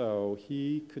 And so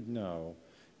he could know,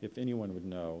 if anyone would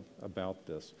know, about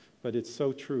this. But it's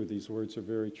so true. These words are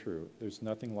very true. There's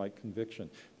nothing like conviction.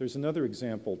 There's another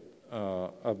example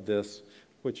of this,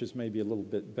 which is maybe a little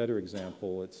bit better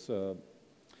example. It's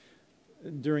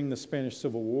during the Spanish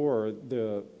Civil War,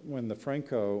 when the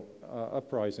Franco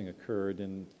uprising occurred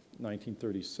in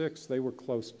 1936, they were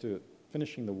close to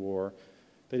finishing the war.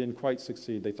 They didn't quite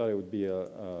succeed. They thought it would be a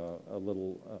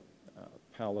little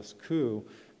palace coup,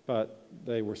 but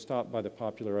they were stopped by the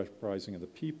popular uprising of the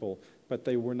people. But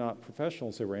they were not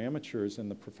professionals, they were amateurs, and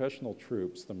the professional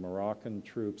troops, the Moroccan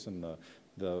troops and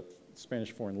the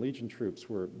Spanish Foreign Legion troops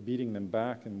were beating them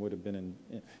back and would have been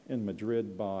in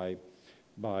Madrid by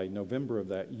November of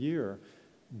that year,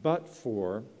 but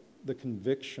for the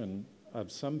conviction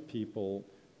of some people,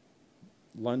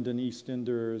 London East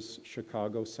Enders,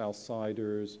 Chicago South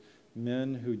Siders,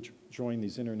 men who joined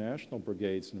these international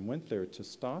brigades and went there to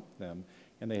stop them,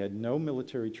 and they had no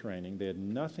military training, they had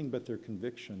nothing but their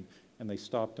conviction, and they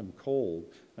stopped them cold.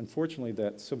 Unfortunately,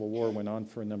 that Civil War went on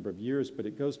for a number of years, but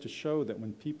it goes to show that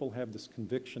when people have this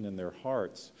conviction in their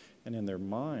hearts and in their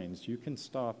minds, you can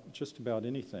stop just about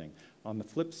anything. On the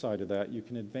flip side of that, you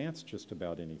can advance just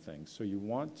about anything. So you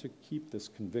want to keep this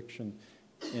conviction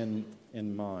in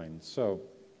mind. So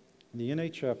the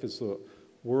NHF is the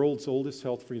world's oldest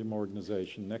health freedom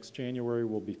organization. Next January,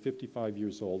 we'll be 55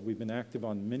 years old. We've been active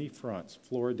on many fronts: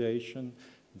 fluoridation,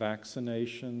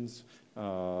 vaccinations.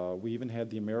 We even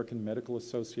had the American Medical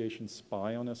Association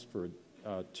spy on us for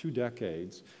 2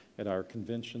 decades at our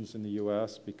conventions in the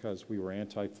U.S. because we were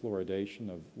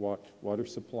anti-fluoridation of water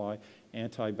supply,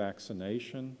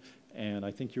 anti-vaccination, and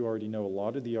I think you already know a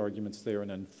lot of the arguments there.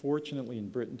 And unfortunately, in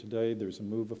Britain today, there's a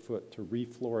move afoot to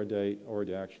refluoridate or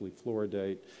to actually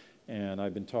fluoridate. And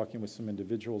I've been talking with some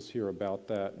individuals here about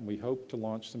that, and we hope to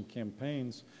launch some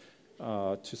campaigns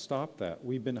to stop that.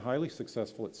 We've been highly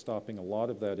successful at stopping a lot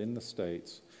of that in the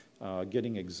States.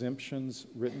 getting exemptions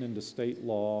written into state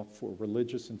law for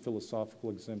religious and philosophical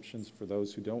exemptions for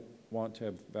those who don't want to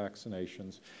have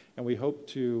vaccinations. And we hope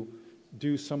to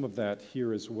do some of that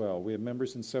here as well. We have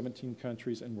members in 17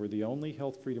 countries, and we're the only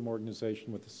health freedom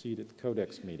organization with a seat at the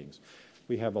Codex meetings.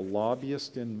 We have a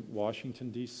lobbyist in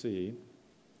Washington, D.C.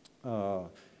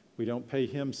 We don't pay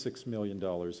him $6 million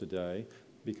a day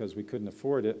because we couldn't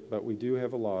afford it, but we do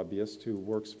have a lobbyist who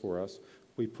works for us.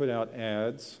 We put out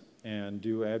ads and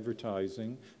do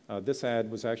advertising. This ad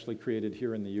was actually created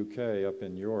here in the UK, up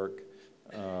in York,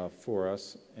 for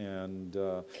us, and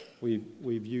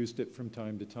we've used it from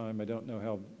time to time. I don't know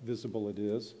how visible it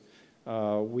is.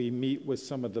 We meet with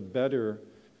some of the better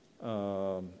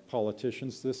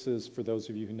politicians. This is, for those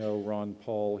of you who know, Ron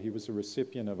Paul. He was a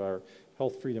recipient of our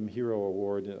Health Freedom Hero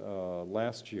Award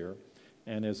last year,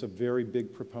 and is a very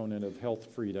big proponent of health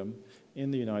freedom in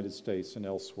the United States and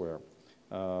elsewhere.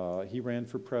 He ran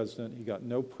for president. He got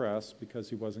no press because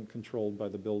he wasn't controlled by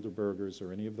the Bilderbergers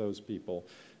or any of those people.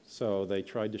 So they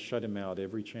tried to shut him out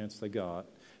every chance they got.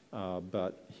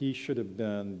 But he should have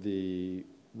been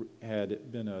had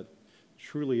it been a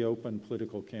truly open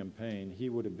political campaign, he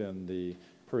would have been the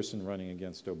person running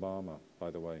against Obama,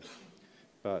 by the way.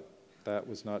 But that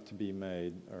was not to be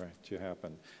made or to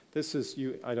happen. This is,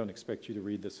 I don't expect you to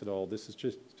read this at all. This is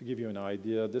just to give you an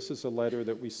idea. This is a letter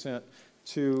that we sent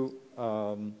to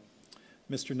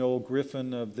Mr. Noel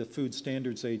Griffin of the Food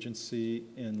Standards Agency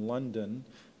in London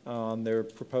on their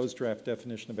proposed draft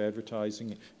definition of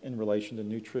advertising in relation to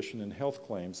nutrition and health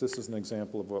claims. This is an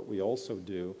example of what we also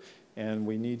do, and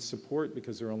we need support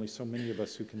because there are only so many of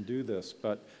us who can do this,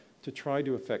 but to try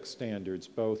to affect standards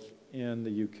both in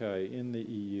the UK, in the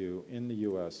EU, in the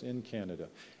US, in Canada.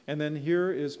 And then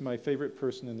here is my favorite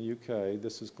person in the UK.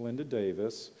 This is Glenda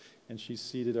Davis, and she's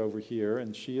seated over here,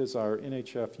 and she is our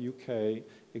NHF UK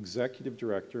Executive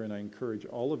Director, and I encourage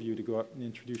all of you to go up and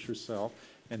introduce yourself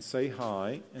and say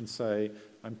hi and say,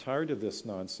 I'm tired of this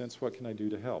nonsense, what can I do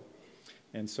to help?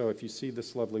 And so if you see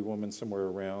this lovely woman somewhere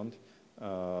around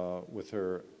with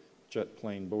her jet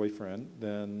plane boyfriend,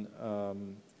 then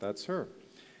that's her.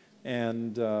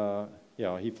 And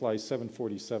yeah, he flies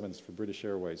 747s for British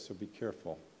Airways, so be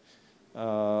careful.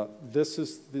 This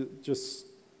is just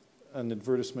an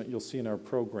advertisement you'll see in our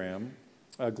program.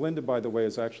 Glenda, by the way,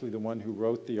 is actually the one who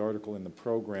wrote the article in the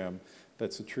program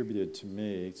that's attributed to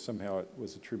me. Somehow it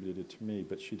was attributed to me,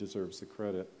 but she deserves the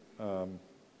credit.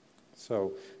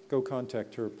 So go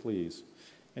contact her, please.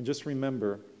 And just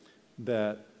remember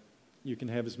that you can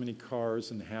have as many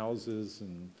cars and houses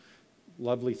and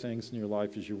lovely things in your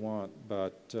life as you want,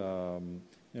 but you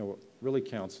know, what really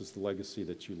counts is the legacy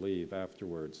that you leave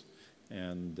afterwards.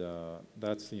 And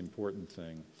that's the important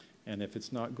thing. And if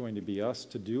it's not going to be us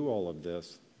to do all of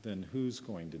this, then who's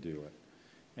going to do it?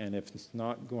 And if it's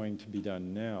not going to be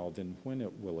done now, then when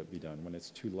will it be done? When it's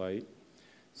too late?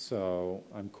 So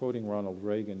I'm quoting Ronald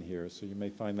Reagan here, so you may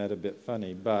find that a bit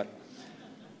funny, but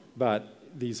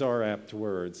these are apt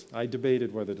words. I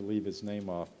debated whether to leave his name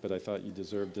off, but I thought you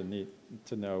deserved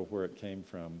to know where it came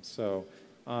from. So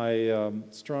I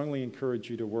strongly encourage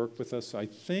you to work with us. I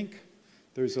think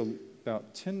there's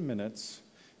about 10 minutes,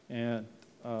 and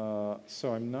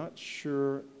so I'm not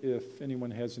sure if anyone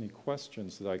has any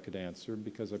questions that I could answer,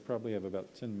 because I probably have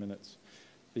about 10 minutes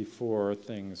before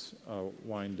things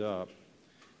wind up,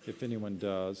 if anyone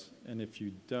does. And if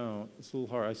you don't, it's a little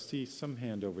hard. I see some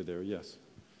hand over there. Yes?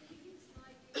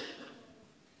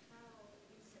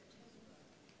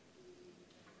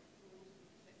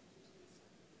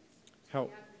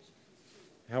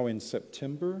 How in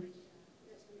September?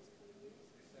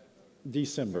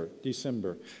 December.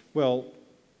 Well,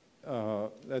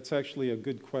 that's actually a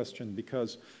good question,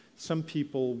 because some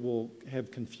people will have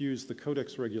confused the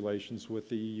Codex regulations with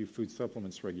the EU food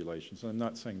supplements regulations. And I'm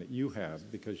not saying that you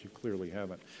have, because you clearly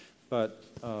haven't. But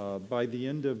by the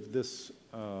end of this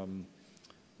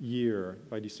year,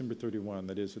 by December 31,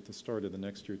 that is at the start of the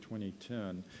next year,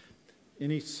 2010,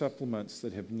 any supplements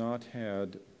that have not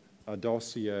had a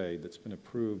dossier that's been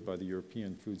approved by the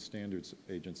European Food Standards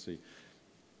Agency,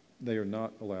 they are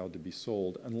not allowed to be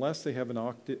sold unless they have an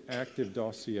active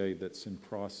dossier that's in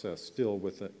process still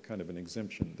with a kind of an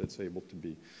exemption that's able to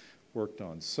be worked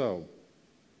on. So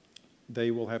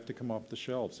they will have to come off the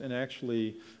shelves. And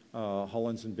actually,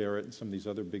 Hollands and Barrett and some of these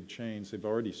other big chains, they've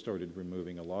already started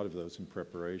removing a lot of those in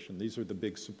preparation. These are the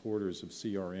big supporters of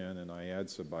CRN and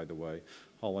IADSA, by the way,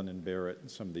 Holland and Barrett and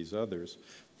some of these others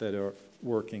that are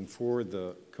working for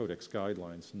the Codex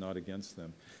guidelines, not against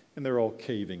them. And they're all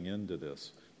caving into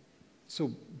this.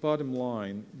 So bottom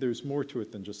line, there's more to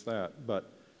it than just that,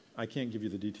 but I can't give you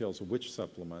the details of which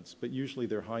supplements, but usually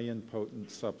they're high-end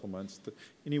potent supplements.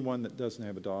 Anyone that doesn't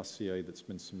have a dossier that's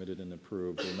been submitted and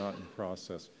approved or not in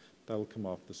process, that'll come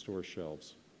off the store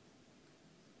shelves.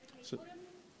 Okay, So,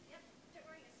 yeah, don't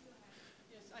worry, I still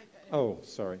have. Yes, oh,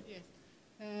 sorry. Yes.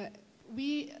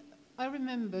 I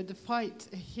remember the fight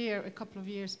here a couple of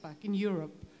years back in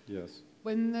Europe Yes.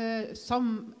 when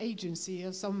some agency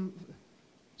or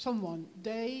someone,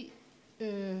 they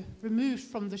removed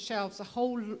from the shelves a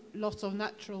whole lot of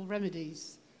natural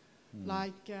remedies,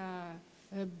 like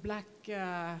black...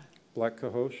 Black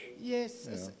cohosh?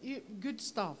 Yes, Yeah. good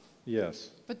stuff.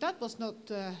 Yes. But that was not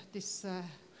this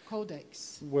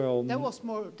Codex. Well, That was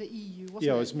more the EU, wasn't it?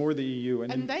 yeah, it's more the EU.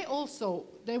 And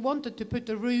they wanted to put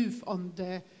a roof on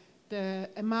the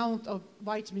amount of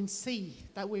vitamin C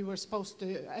that we were supposed to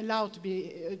allow to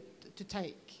be to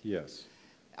take. Yes.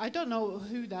 I don't know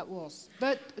who that was,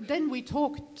 but then we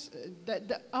talked.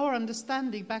 Our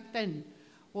understanding back then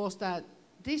was that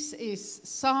this is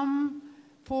some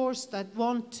force that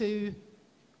want to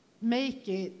make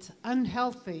it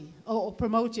unhealthy or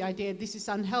promote the idea this is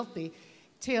unhealthy,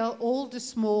 till all the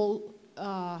small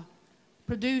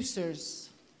producers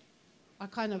are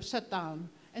kind of shut down,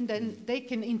 and then they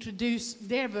can introduce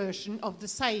their version of the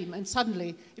same, and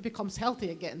suddenly it becomes healthy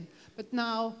again. But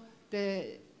now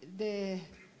the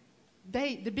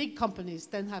big companies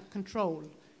then have control.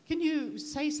 Can you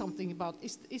say something about,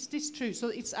 is this true? So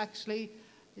it's actually,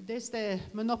 there's the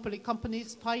monopoly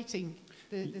companies fighting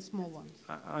the small ones.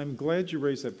 I'm glad you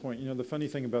raised that point. You know, the funny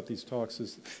thing about these talks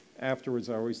is afterwards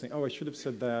I always think, oh, I should have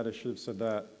said that, I should have said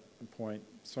that point.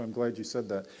 So I'm glad you said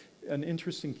that. An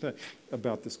interesting thing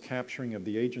about this capturing of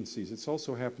the agencies, it's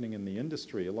also happening in the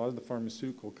industry. A lot of the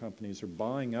pharmaceutical companies are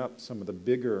buying up some of the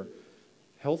bigger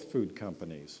health food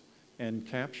companies and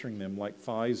capturing them, like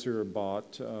Pfizer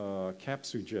bought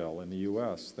Capsugel in the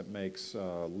US that makes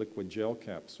liquid gel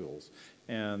capsules.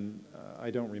 And I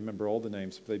don't remember all the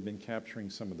names, but they've been capturing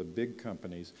some of the big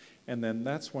companies. And then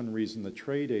that's one reason the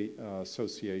trade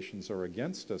associations are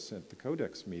against us at the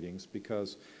Codex meetings,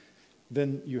 because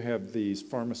then you have these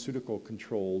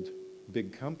pharmaceutical-controlled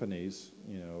big companies,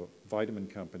 you know, vitamin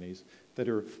companies, that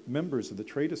are members of the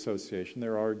trade association.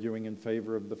 They're arguing in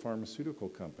favor of the pharmaceutical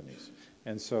companies.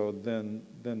 And so then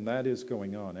that is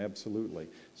going on, absolutely.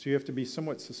 So you have to be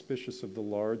somewhat suspicious of the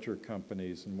larger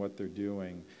companies and what they're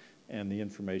doing and the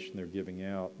information they're giving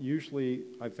out. Usually,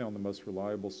 I found the most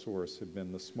reliable source have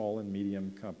been the small and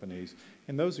medium companies,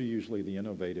 and those are usually the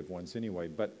innovative ones anyway.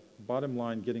 But bottom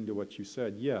line, getting to what you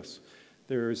said, yes,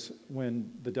 when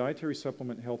the Dietary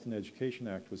Supplement Health and Education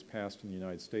Act was passed in the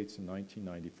United States in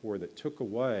 1994, that took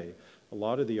away a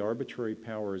lot of the arbitrary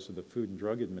powers of the Food and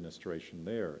Drug Administration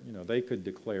there. You know, they could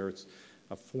declare it's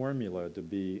a formula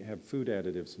to have food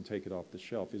additives and take it off the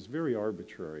shelf. It's very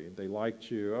arbitrary. They liked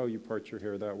you, oh, you part your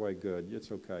hair that way, good,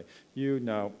 it's okay. You,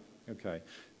 no, okay,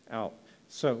 out.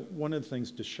 So one of the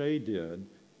things DeShay did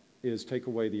is take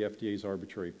away the FDA's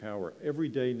arbitrary power. Every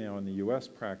day now in the US,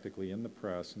 practically, in the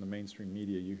press, in the mainstream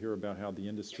media, you hear about how the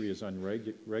industry is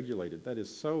unregulated. That is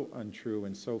so untrue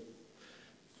and so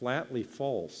flatly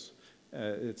false.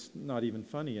 It's not even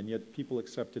funny, and yet people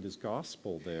accept it as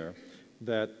gospel there,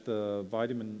 that the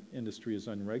vitamin industry is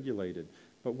unregulated.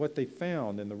 But what they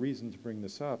found, and the reason to bring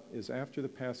this up, is after the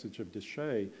passage of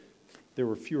DeShay, there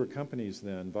were fewer companies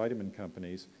then, vitamin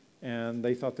companies, and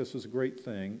they thought this was a great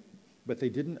thing, but they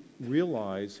didn't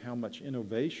realize how much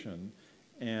innovation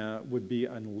would be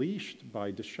unleashed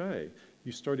by DeShay.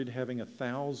 You started having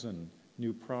 1,000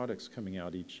 new products coming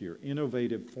out each year,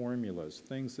 innovative formulas,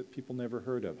 things that people never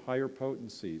heard of, higher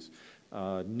potencies,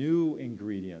 new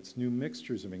ingredients, new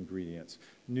mixtures of ingredients,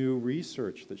 new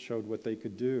research that showed what they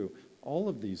could do, all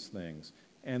of these things.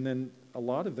 And then a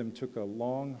lot of them took a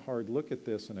long, hard look at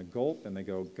this and a gulp, and they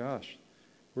go, gosh,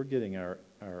 we're getting our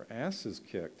asses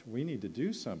kicked. We need to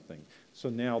do something. So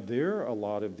now a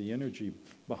lot of the energy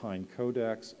behind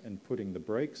Codex and putting the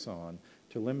brakes on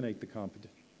to eliminate the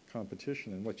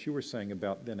competition. And what you were saying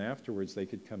about then afterwards they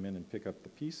could come in and pick up the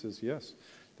pieces, yes,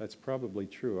 that's probably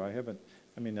true.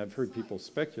 I've heard people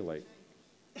speculate.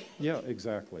 Yeah,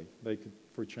 exactly. They could,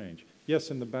 for change. Yes,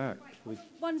 in the back. Right,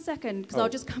 1 second, because I'll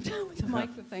just come down with the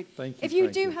microphone. Thank you. If you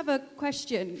do have a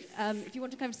question, if you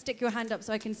want to kind of stick your hand up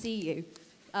so I can see you.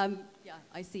 Yeah,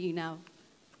 I see you now.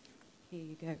 Here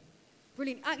you go.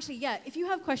 Brilliant. Actually, yeah, if you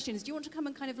have questions, do you want to come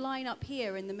and kind of line up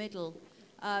here in the middle?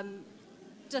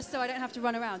 Just so I don't have to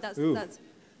run around. That's.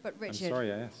 But Richard. I'm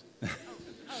sorry I asked.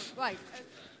 Oh, right.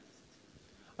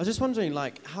 I was just wondering,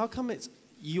 how come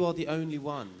you are the only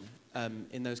one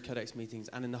in those Codex meetings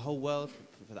and in the whole world,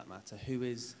 for that matter, who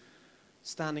is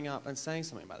standing up and saying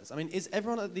something about this? I mean, is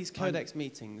everyone at these Codex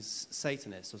meetings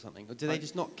Satanists or something? Or do they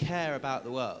just not care about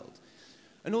the world?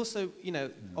 And also, you know,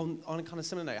 on a kind of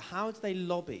similar note, how do they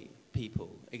lobby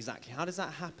people exactly? How does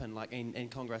that happen, like in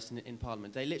Congress and in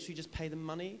Parliament? Do they literally just pay them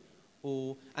money?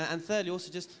 Or, and thirdly,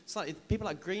 also just slightly, people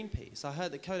like Greenpeace. I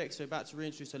heard that Codex are about to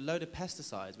reintroduce a load of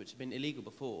pesticides which have been illegal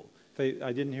before.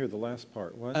 I didn't hear the last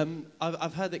part. What?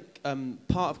 I've heard that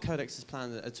part of Codex's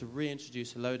plan are to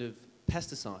reintroduce a load of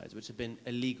pesticides which have been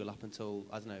illegal up until,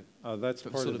 I don't know, that's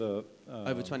part of the...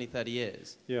 over 20, 30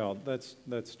 years. Yeah,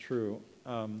 that's true.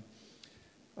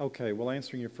 Okay, well,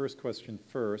 answering your first question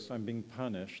first, I'm being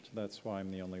punished. That's why I'm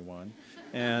the only one.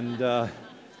 And,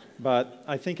 but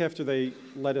I think after they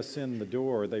let us in the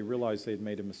door, they realized they'd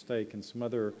made a mistake, and some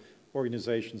other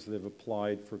organizations that have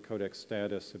applied for Codex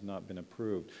status have not been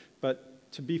approved.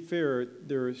 But to be fair,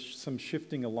 there are some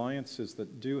shifting alliances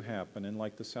that do happen, and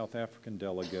like the South African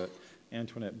delegate,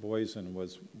 Antoinette Boysen,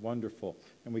 was wonderful,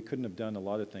 and we couldn't have done a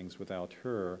lot of things without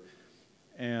her.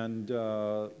 And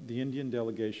the Indian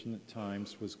delegation at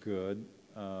times was good,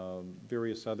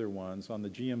 various other ones. On the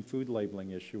GM food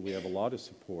labeling issue, we have a lot of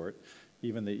support.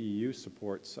 Even the EU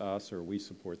supports us, or we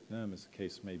support them, as the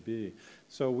case may be.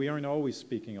 So we aren't always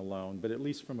speaking alone, but at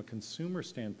least from a consumer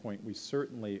standpoint, we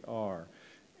certainly are.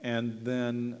 And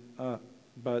then,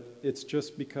 but it's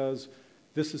just because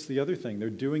this is the other thing. They're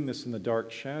doing this in the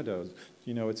dark shadows.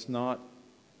 You know, it's not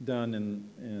done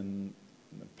in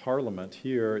Parliament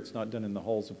here. It's not done in the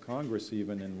halls of Congress,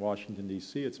 even in Washington,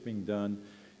 D.C. It's being done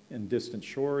in distant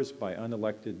shores by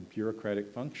unelected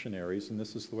bureaucratic functionaries, and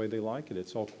this is the way they like it.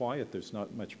 It's all quiet. There's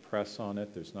not much press on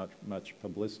it. There's not much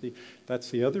publicity. That's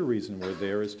the other reason we're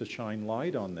there, is to shine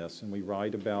light on this, and we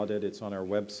write about it. It's on our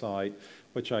website,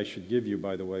 which I should give you,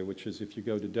 by the way, which is if you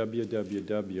go to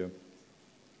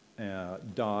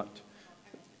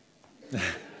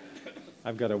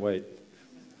I've got to wait.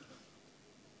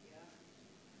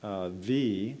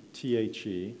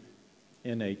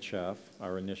 NHF,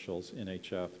 our initials,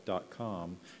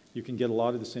 nhf.com. You can get a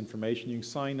lot of this information. You can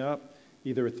sign up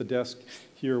either at the desk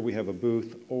here, we have a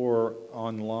booth, or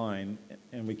online,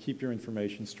 and we keep your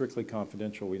information strictly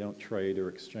confidential. We don't trade or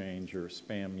exchange or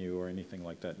spam you or anything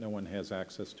like that. No one has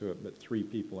access to it but 3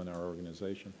 people in our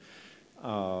organization.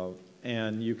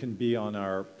 And you can be on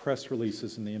our press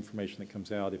releases and the information that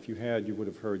comes out. If you had, you would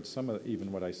have heard some of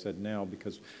even what I said now,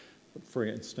 because for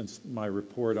instance, my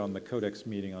report on the Codex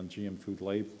meeting on GM food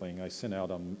labeling, I sent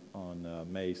out on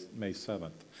May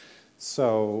 7th.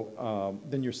 So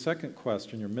then your second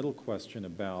question, your middle question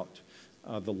about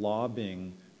the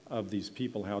lobbying of these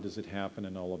people, how does it happen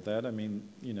and all of that? I mean,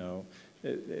 you know,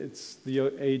 it's the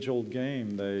age-old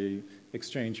game. They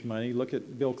exchange money. Look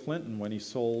at Bill Clinton when he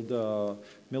sold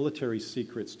military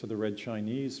secrets to the Red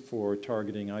Chinese for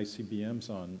targeting ICBMs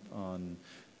on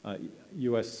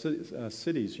U.S.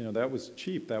 cities. You know, that was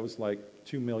cheap. That was like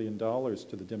 $2 million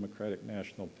to the Democratic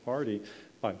National Party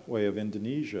by way of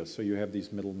Indonesia. So you have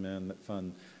these middlemen that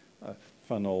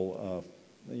funnel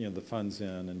you know, the funds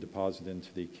in and deposit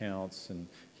into the accounts. And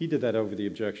he did that over the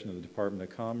objection of the Department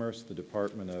of Commerce, the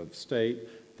Department of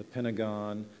State, the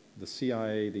Pentagon, the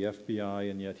CIA, the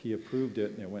FBI, and yet he approved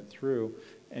it and it went through.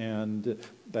 And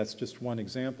that's just one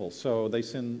example. So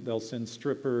they'll send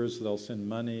strippers, they'll send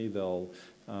money, they'll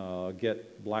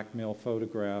get blackmail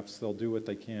photographs, they'll do what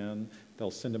they can.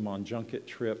 They'll send them on junket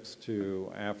trips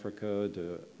to Africa,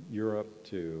 to Europe,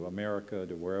 to America,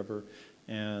 to wherever.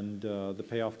 And the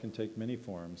payoff can take many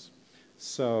forms.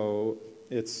 So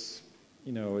it's,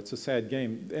 you know, it's a sad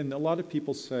game. And a lot of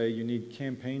people say you need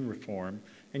campaign reform,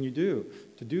 and you do,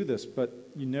 to do this, but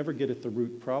you never get at the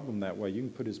root problem that way. You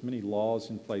can put as many laws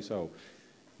in place. Oh,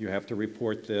 you have to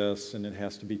report this, and it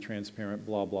has to be transparent,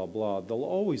 blah, blah, blah. They'll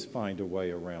always find a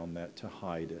way around that to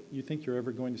hide it. You think you're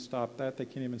ever going to stop that? They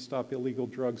can't even stop illegal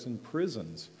drugs in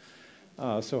prisons.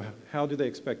 So how do they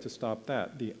expect to stop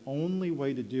that? The only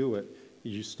way to do it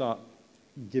is you stop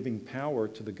giving power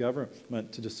to the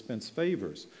government to dispense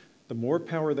favors. The more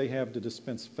power they have to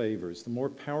dispense favors, the more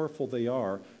powerful they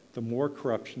are, the more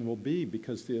corruption will be,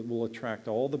 because it will attract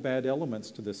all the bad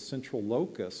elements to this central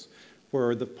locus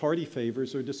where the party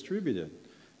favors are distributed.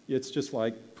 It's just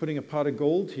like putting a pot of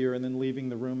gold here and then leaving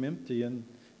the room empty and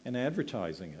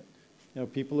advertising it. You know,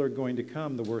 people are going to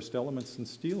come, the worst elements, and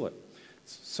steal it.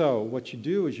 So what you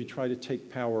do is you try to take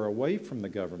power away from the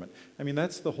government. I mean,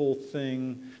 that's the whole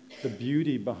thing, the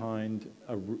beauty behind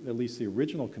at least the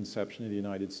original conception of the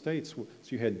United States. So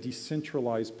you had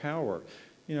decentralized power.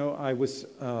 You know, I was,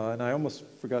 and I almost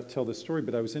forgot to tell this story,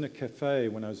 but I was in a cafe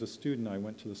when I was a student. I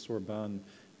went to the Sorbonne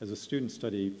as a student,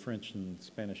 study French and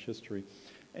Spanish history.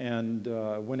 And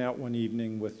went out one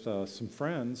evening with some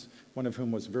friends, one of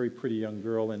whom was a very pretty young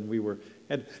girl, and we were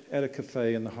at a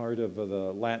cafe in the heart of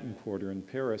the Latin Quarter in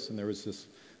Paris, and there was this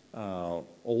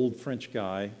old French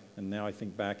guy, and now I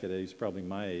think back at it, he's probably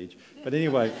my age. But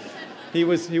anyway, he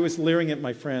was leering at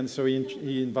my friend, so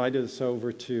he invited us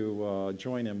over to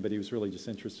join him, but he was really just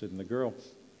interested in the girl.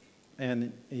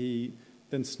 And he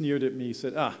then sneered at me. He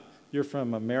said, "Ah, you're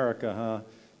from America, huh?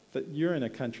 But you're in a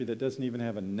country that doesn't even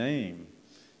have a name."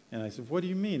 And I said, "What do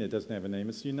you mean it doesn't have a name?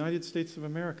 It's the United States of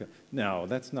America." "No,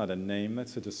 that's not a name,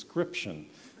 that's a description."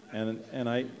 And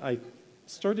I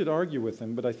started to argue with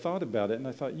him, but I thought about it, and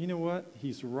I thought, you know what?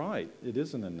 He's right. It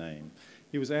isn't a name.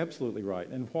 He was absolutely right.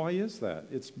 And why is that?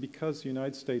 It's because the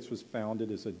United States was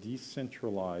founded as a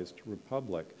decentralized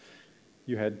republic.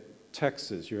 You had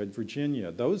Texas, you had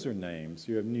Virginia. Those are names.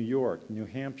 You have New York, New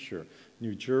Hampshire,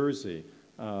 New Jersey,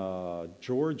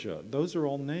 Georgia. Those are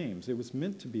all names. It was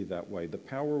meant to be that way. The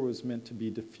power was meant to be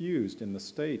diffused in the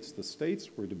states. The states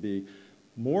were to be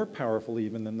more powerful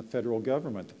even than the federal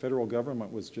government. The federal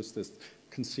government was just this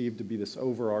conceived to be this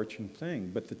overarching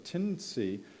thing. But the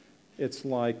tendency, it's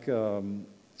like the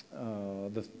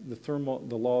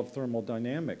law of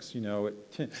thermodynamics. You know,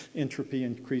 entropy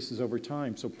increases over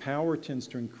time. So power tends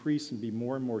to increase and be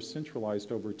more and more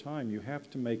centralized over time. You have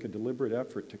to make a deliberate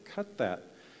effort to cut that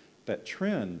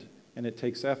trend, and it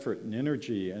takes effort and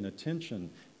energy and attention.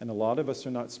 And a lot of us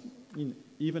are not,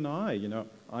 even I, you know,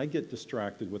 I get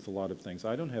distracted with a lot of things.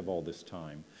 I don't have all this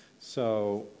time.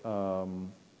 So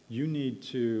you need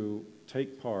to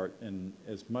take part in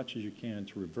as much as you can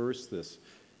to reverse this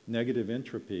negative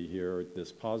entropy here, this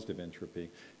positive entropy,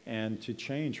 and to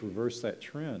reverse that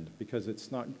trend, because it's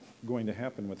not going to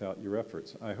happen without your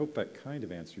efforts. I hope that kind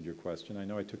of answered your question. I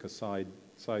know I took a side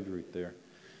route there.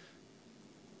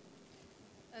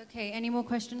 Okay, any more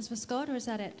questions for Scott, or is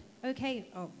that it? Okay,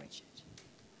 oh, Richard.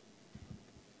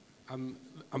 I'm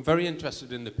very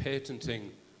interested in the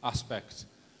patenting aspect.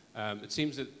 It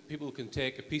seems that people can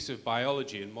take a piece of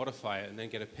biology and modify it and then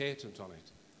get a patent on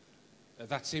it.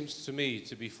 That seems to me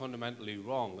to be fundamentally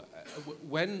wrong.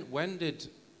 When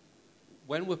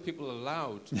were people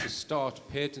allowed to start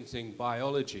patenting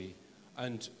biology,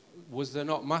 and was there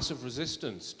not massive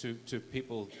resistance to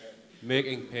people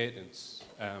making patents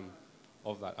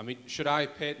of that? I mean, should I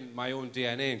patent my own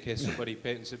DNA in case somebody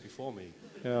patents it before me?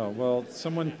 Yeah, well,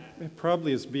 someone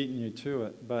probably has beaten you to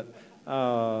it, but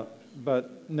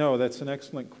no, that's an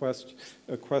excellent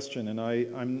question, and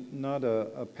I'm not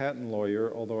a patent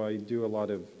lawyer, although I do a lot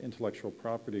of intellectual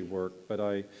property work, but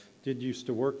I did used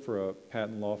to work for a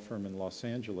patent law firm in Los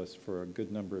Angeles for a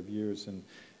good number of years,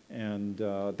 and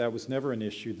that was never an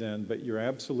issue then, but you're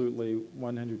absolutely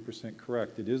 100%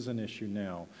 correct. It is an issue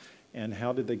now. And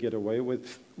how did they get away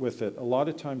with it? A lot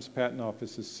of times patent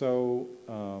office is so,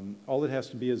 all it has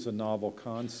to be is a novel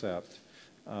concept.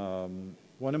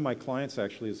 One of my clients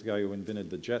actually is the guy who invented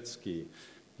the jet ski.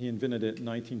 He invented it in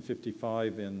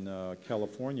 1955 in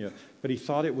California, but he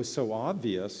thought it was so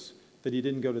obvious that he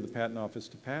didn't go to the patent office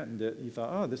to patent it. He thought,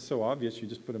 oh, this is so obvious, you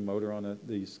just put a motor on it,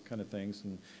 these kind of things.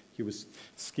 And he was jet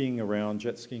skiing around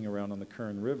on the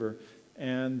Kern River.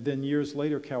 And then years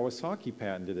later, Kawasaki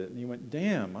patented it. And he went,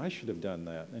 damn, I should have done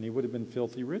that. And he would have been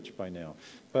filthy rich by now.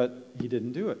 But he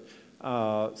didn't do it.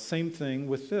 Same thing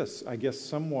with this. I guess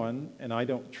someone, and I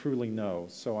don't truly know,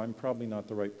 so I'm probably not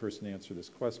the right person to answer this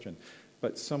question,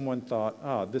 but someone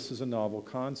thought, this is a novel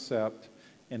concept,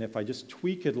 and if I just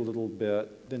tweak it a little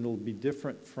bit, then it'll be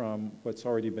different from what's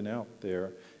already been out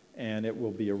there, and it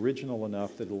will be original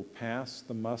enough that it'll pass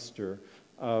the muster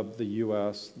of the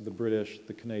US, the British,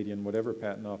 the Canadian, whatever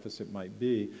patent office it might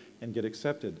be, and get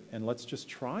accepted. And let's just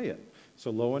try it. So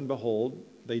lo and behold,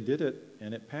 they did it,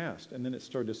 and it passed. And then it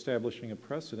started establishing a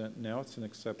precedent. Now it's an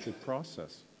accepted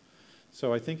process.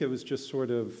 So I think it was just sort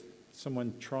of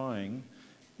someone trying,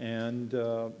 and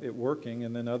it working,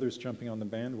 and then others jumping on the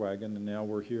bandwagon, and now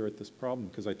we're here at this problem,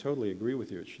 because I totally agree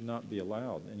with you. It should not be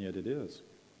allowed, and yet it is.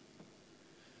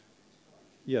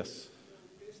 Yes?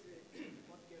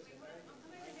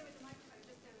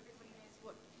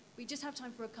 We just have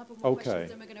time for a couple more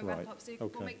questions, and we're going to wrap up. So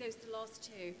we'll make those the last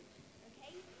two.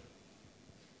 Okay?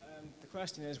 The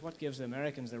question is, what gives the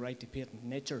Americans the right to patent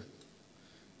nature?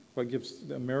 What gives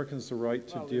the Americans the right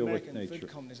to deal with nature? American food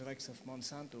companies, the likes of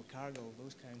Monsanto, Cargill,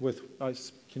 those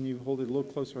kinds. Can you hold it a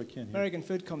little closer? I can't hear. American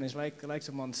food companies like the likes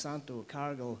of Monsanto,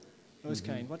 Cargill, those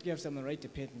kind. What gives them the right to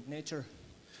patent nature?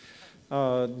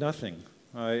 Nothing.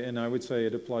 And I would say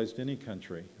it applies to any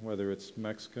country, whether it's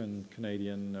Mexican,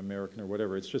 Canadian, American, or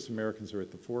whatever. It's just Americans are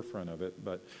at the forefront of it.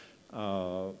 But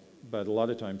but a lot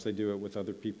of times they do it with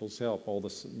other people's help, all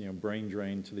this, you know, brain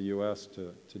drain to the U.S.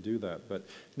 to do that. But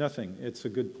nothing, it's a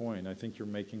good point. I think you're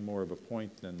making more of a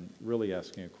point than really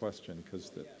asking a question,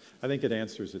 because I think it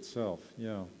answers itself.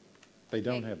 Yeah, they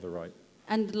don't have the right.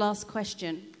 And the last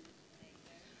question.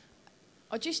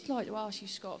 I'd just like to ask you,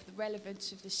 Scott, of the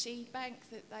relevance of the seed bank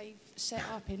that they've set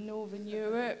up in Northern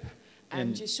Europe,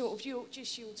 and just sort of your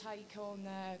take on,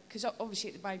 because obviously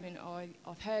at the moment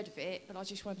I've heard of it, but I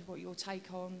just wondered what your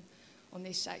take on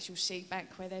this actual seed bank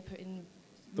where they're putting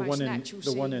natural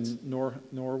seeds. The one in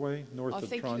Norway, north of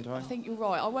Trondheim? I think you're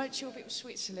right. I weren't sure if it was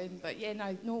Switzerland, but yeah,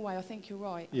 no, Norway, I think you're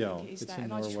right. Yeah, I think it is it's that, in and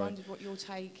Norway. I just wondered what your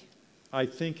take. I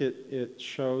think it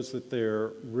shows that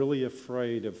they're really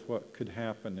afraid of what could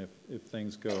happen if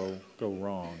things go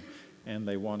wrong, and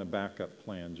they want a backup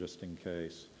plan just in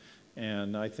case.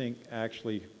 And I think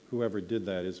actually whoever did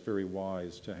that is very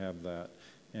wise to have that.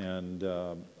 And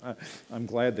I'm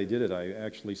glad they did it. I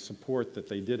actually support that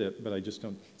they did it, but I just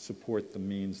don't support the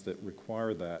means that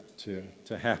require that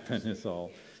to happen is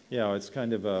all. Yeah, it's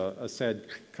kind of a sad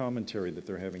commentary that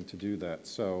they're having to do that.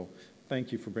 So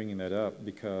thank you for bringing that up,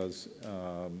 because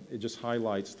it just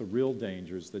highlights the real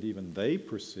dangers that even they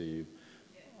perceive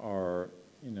are,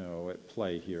 you know, at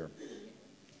play here.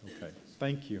 Okay,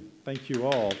 thank you. Thank you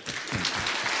all.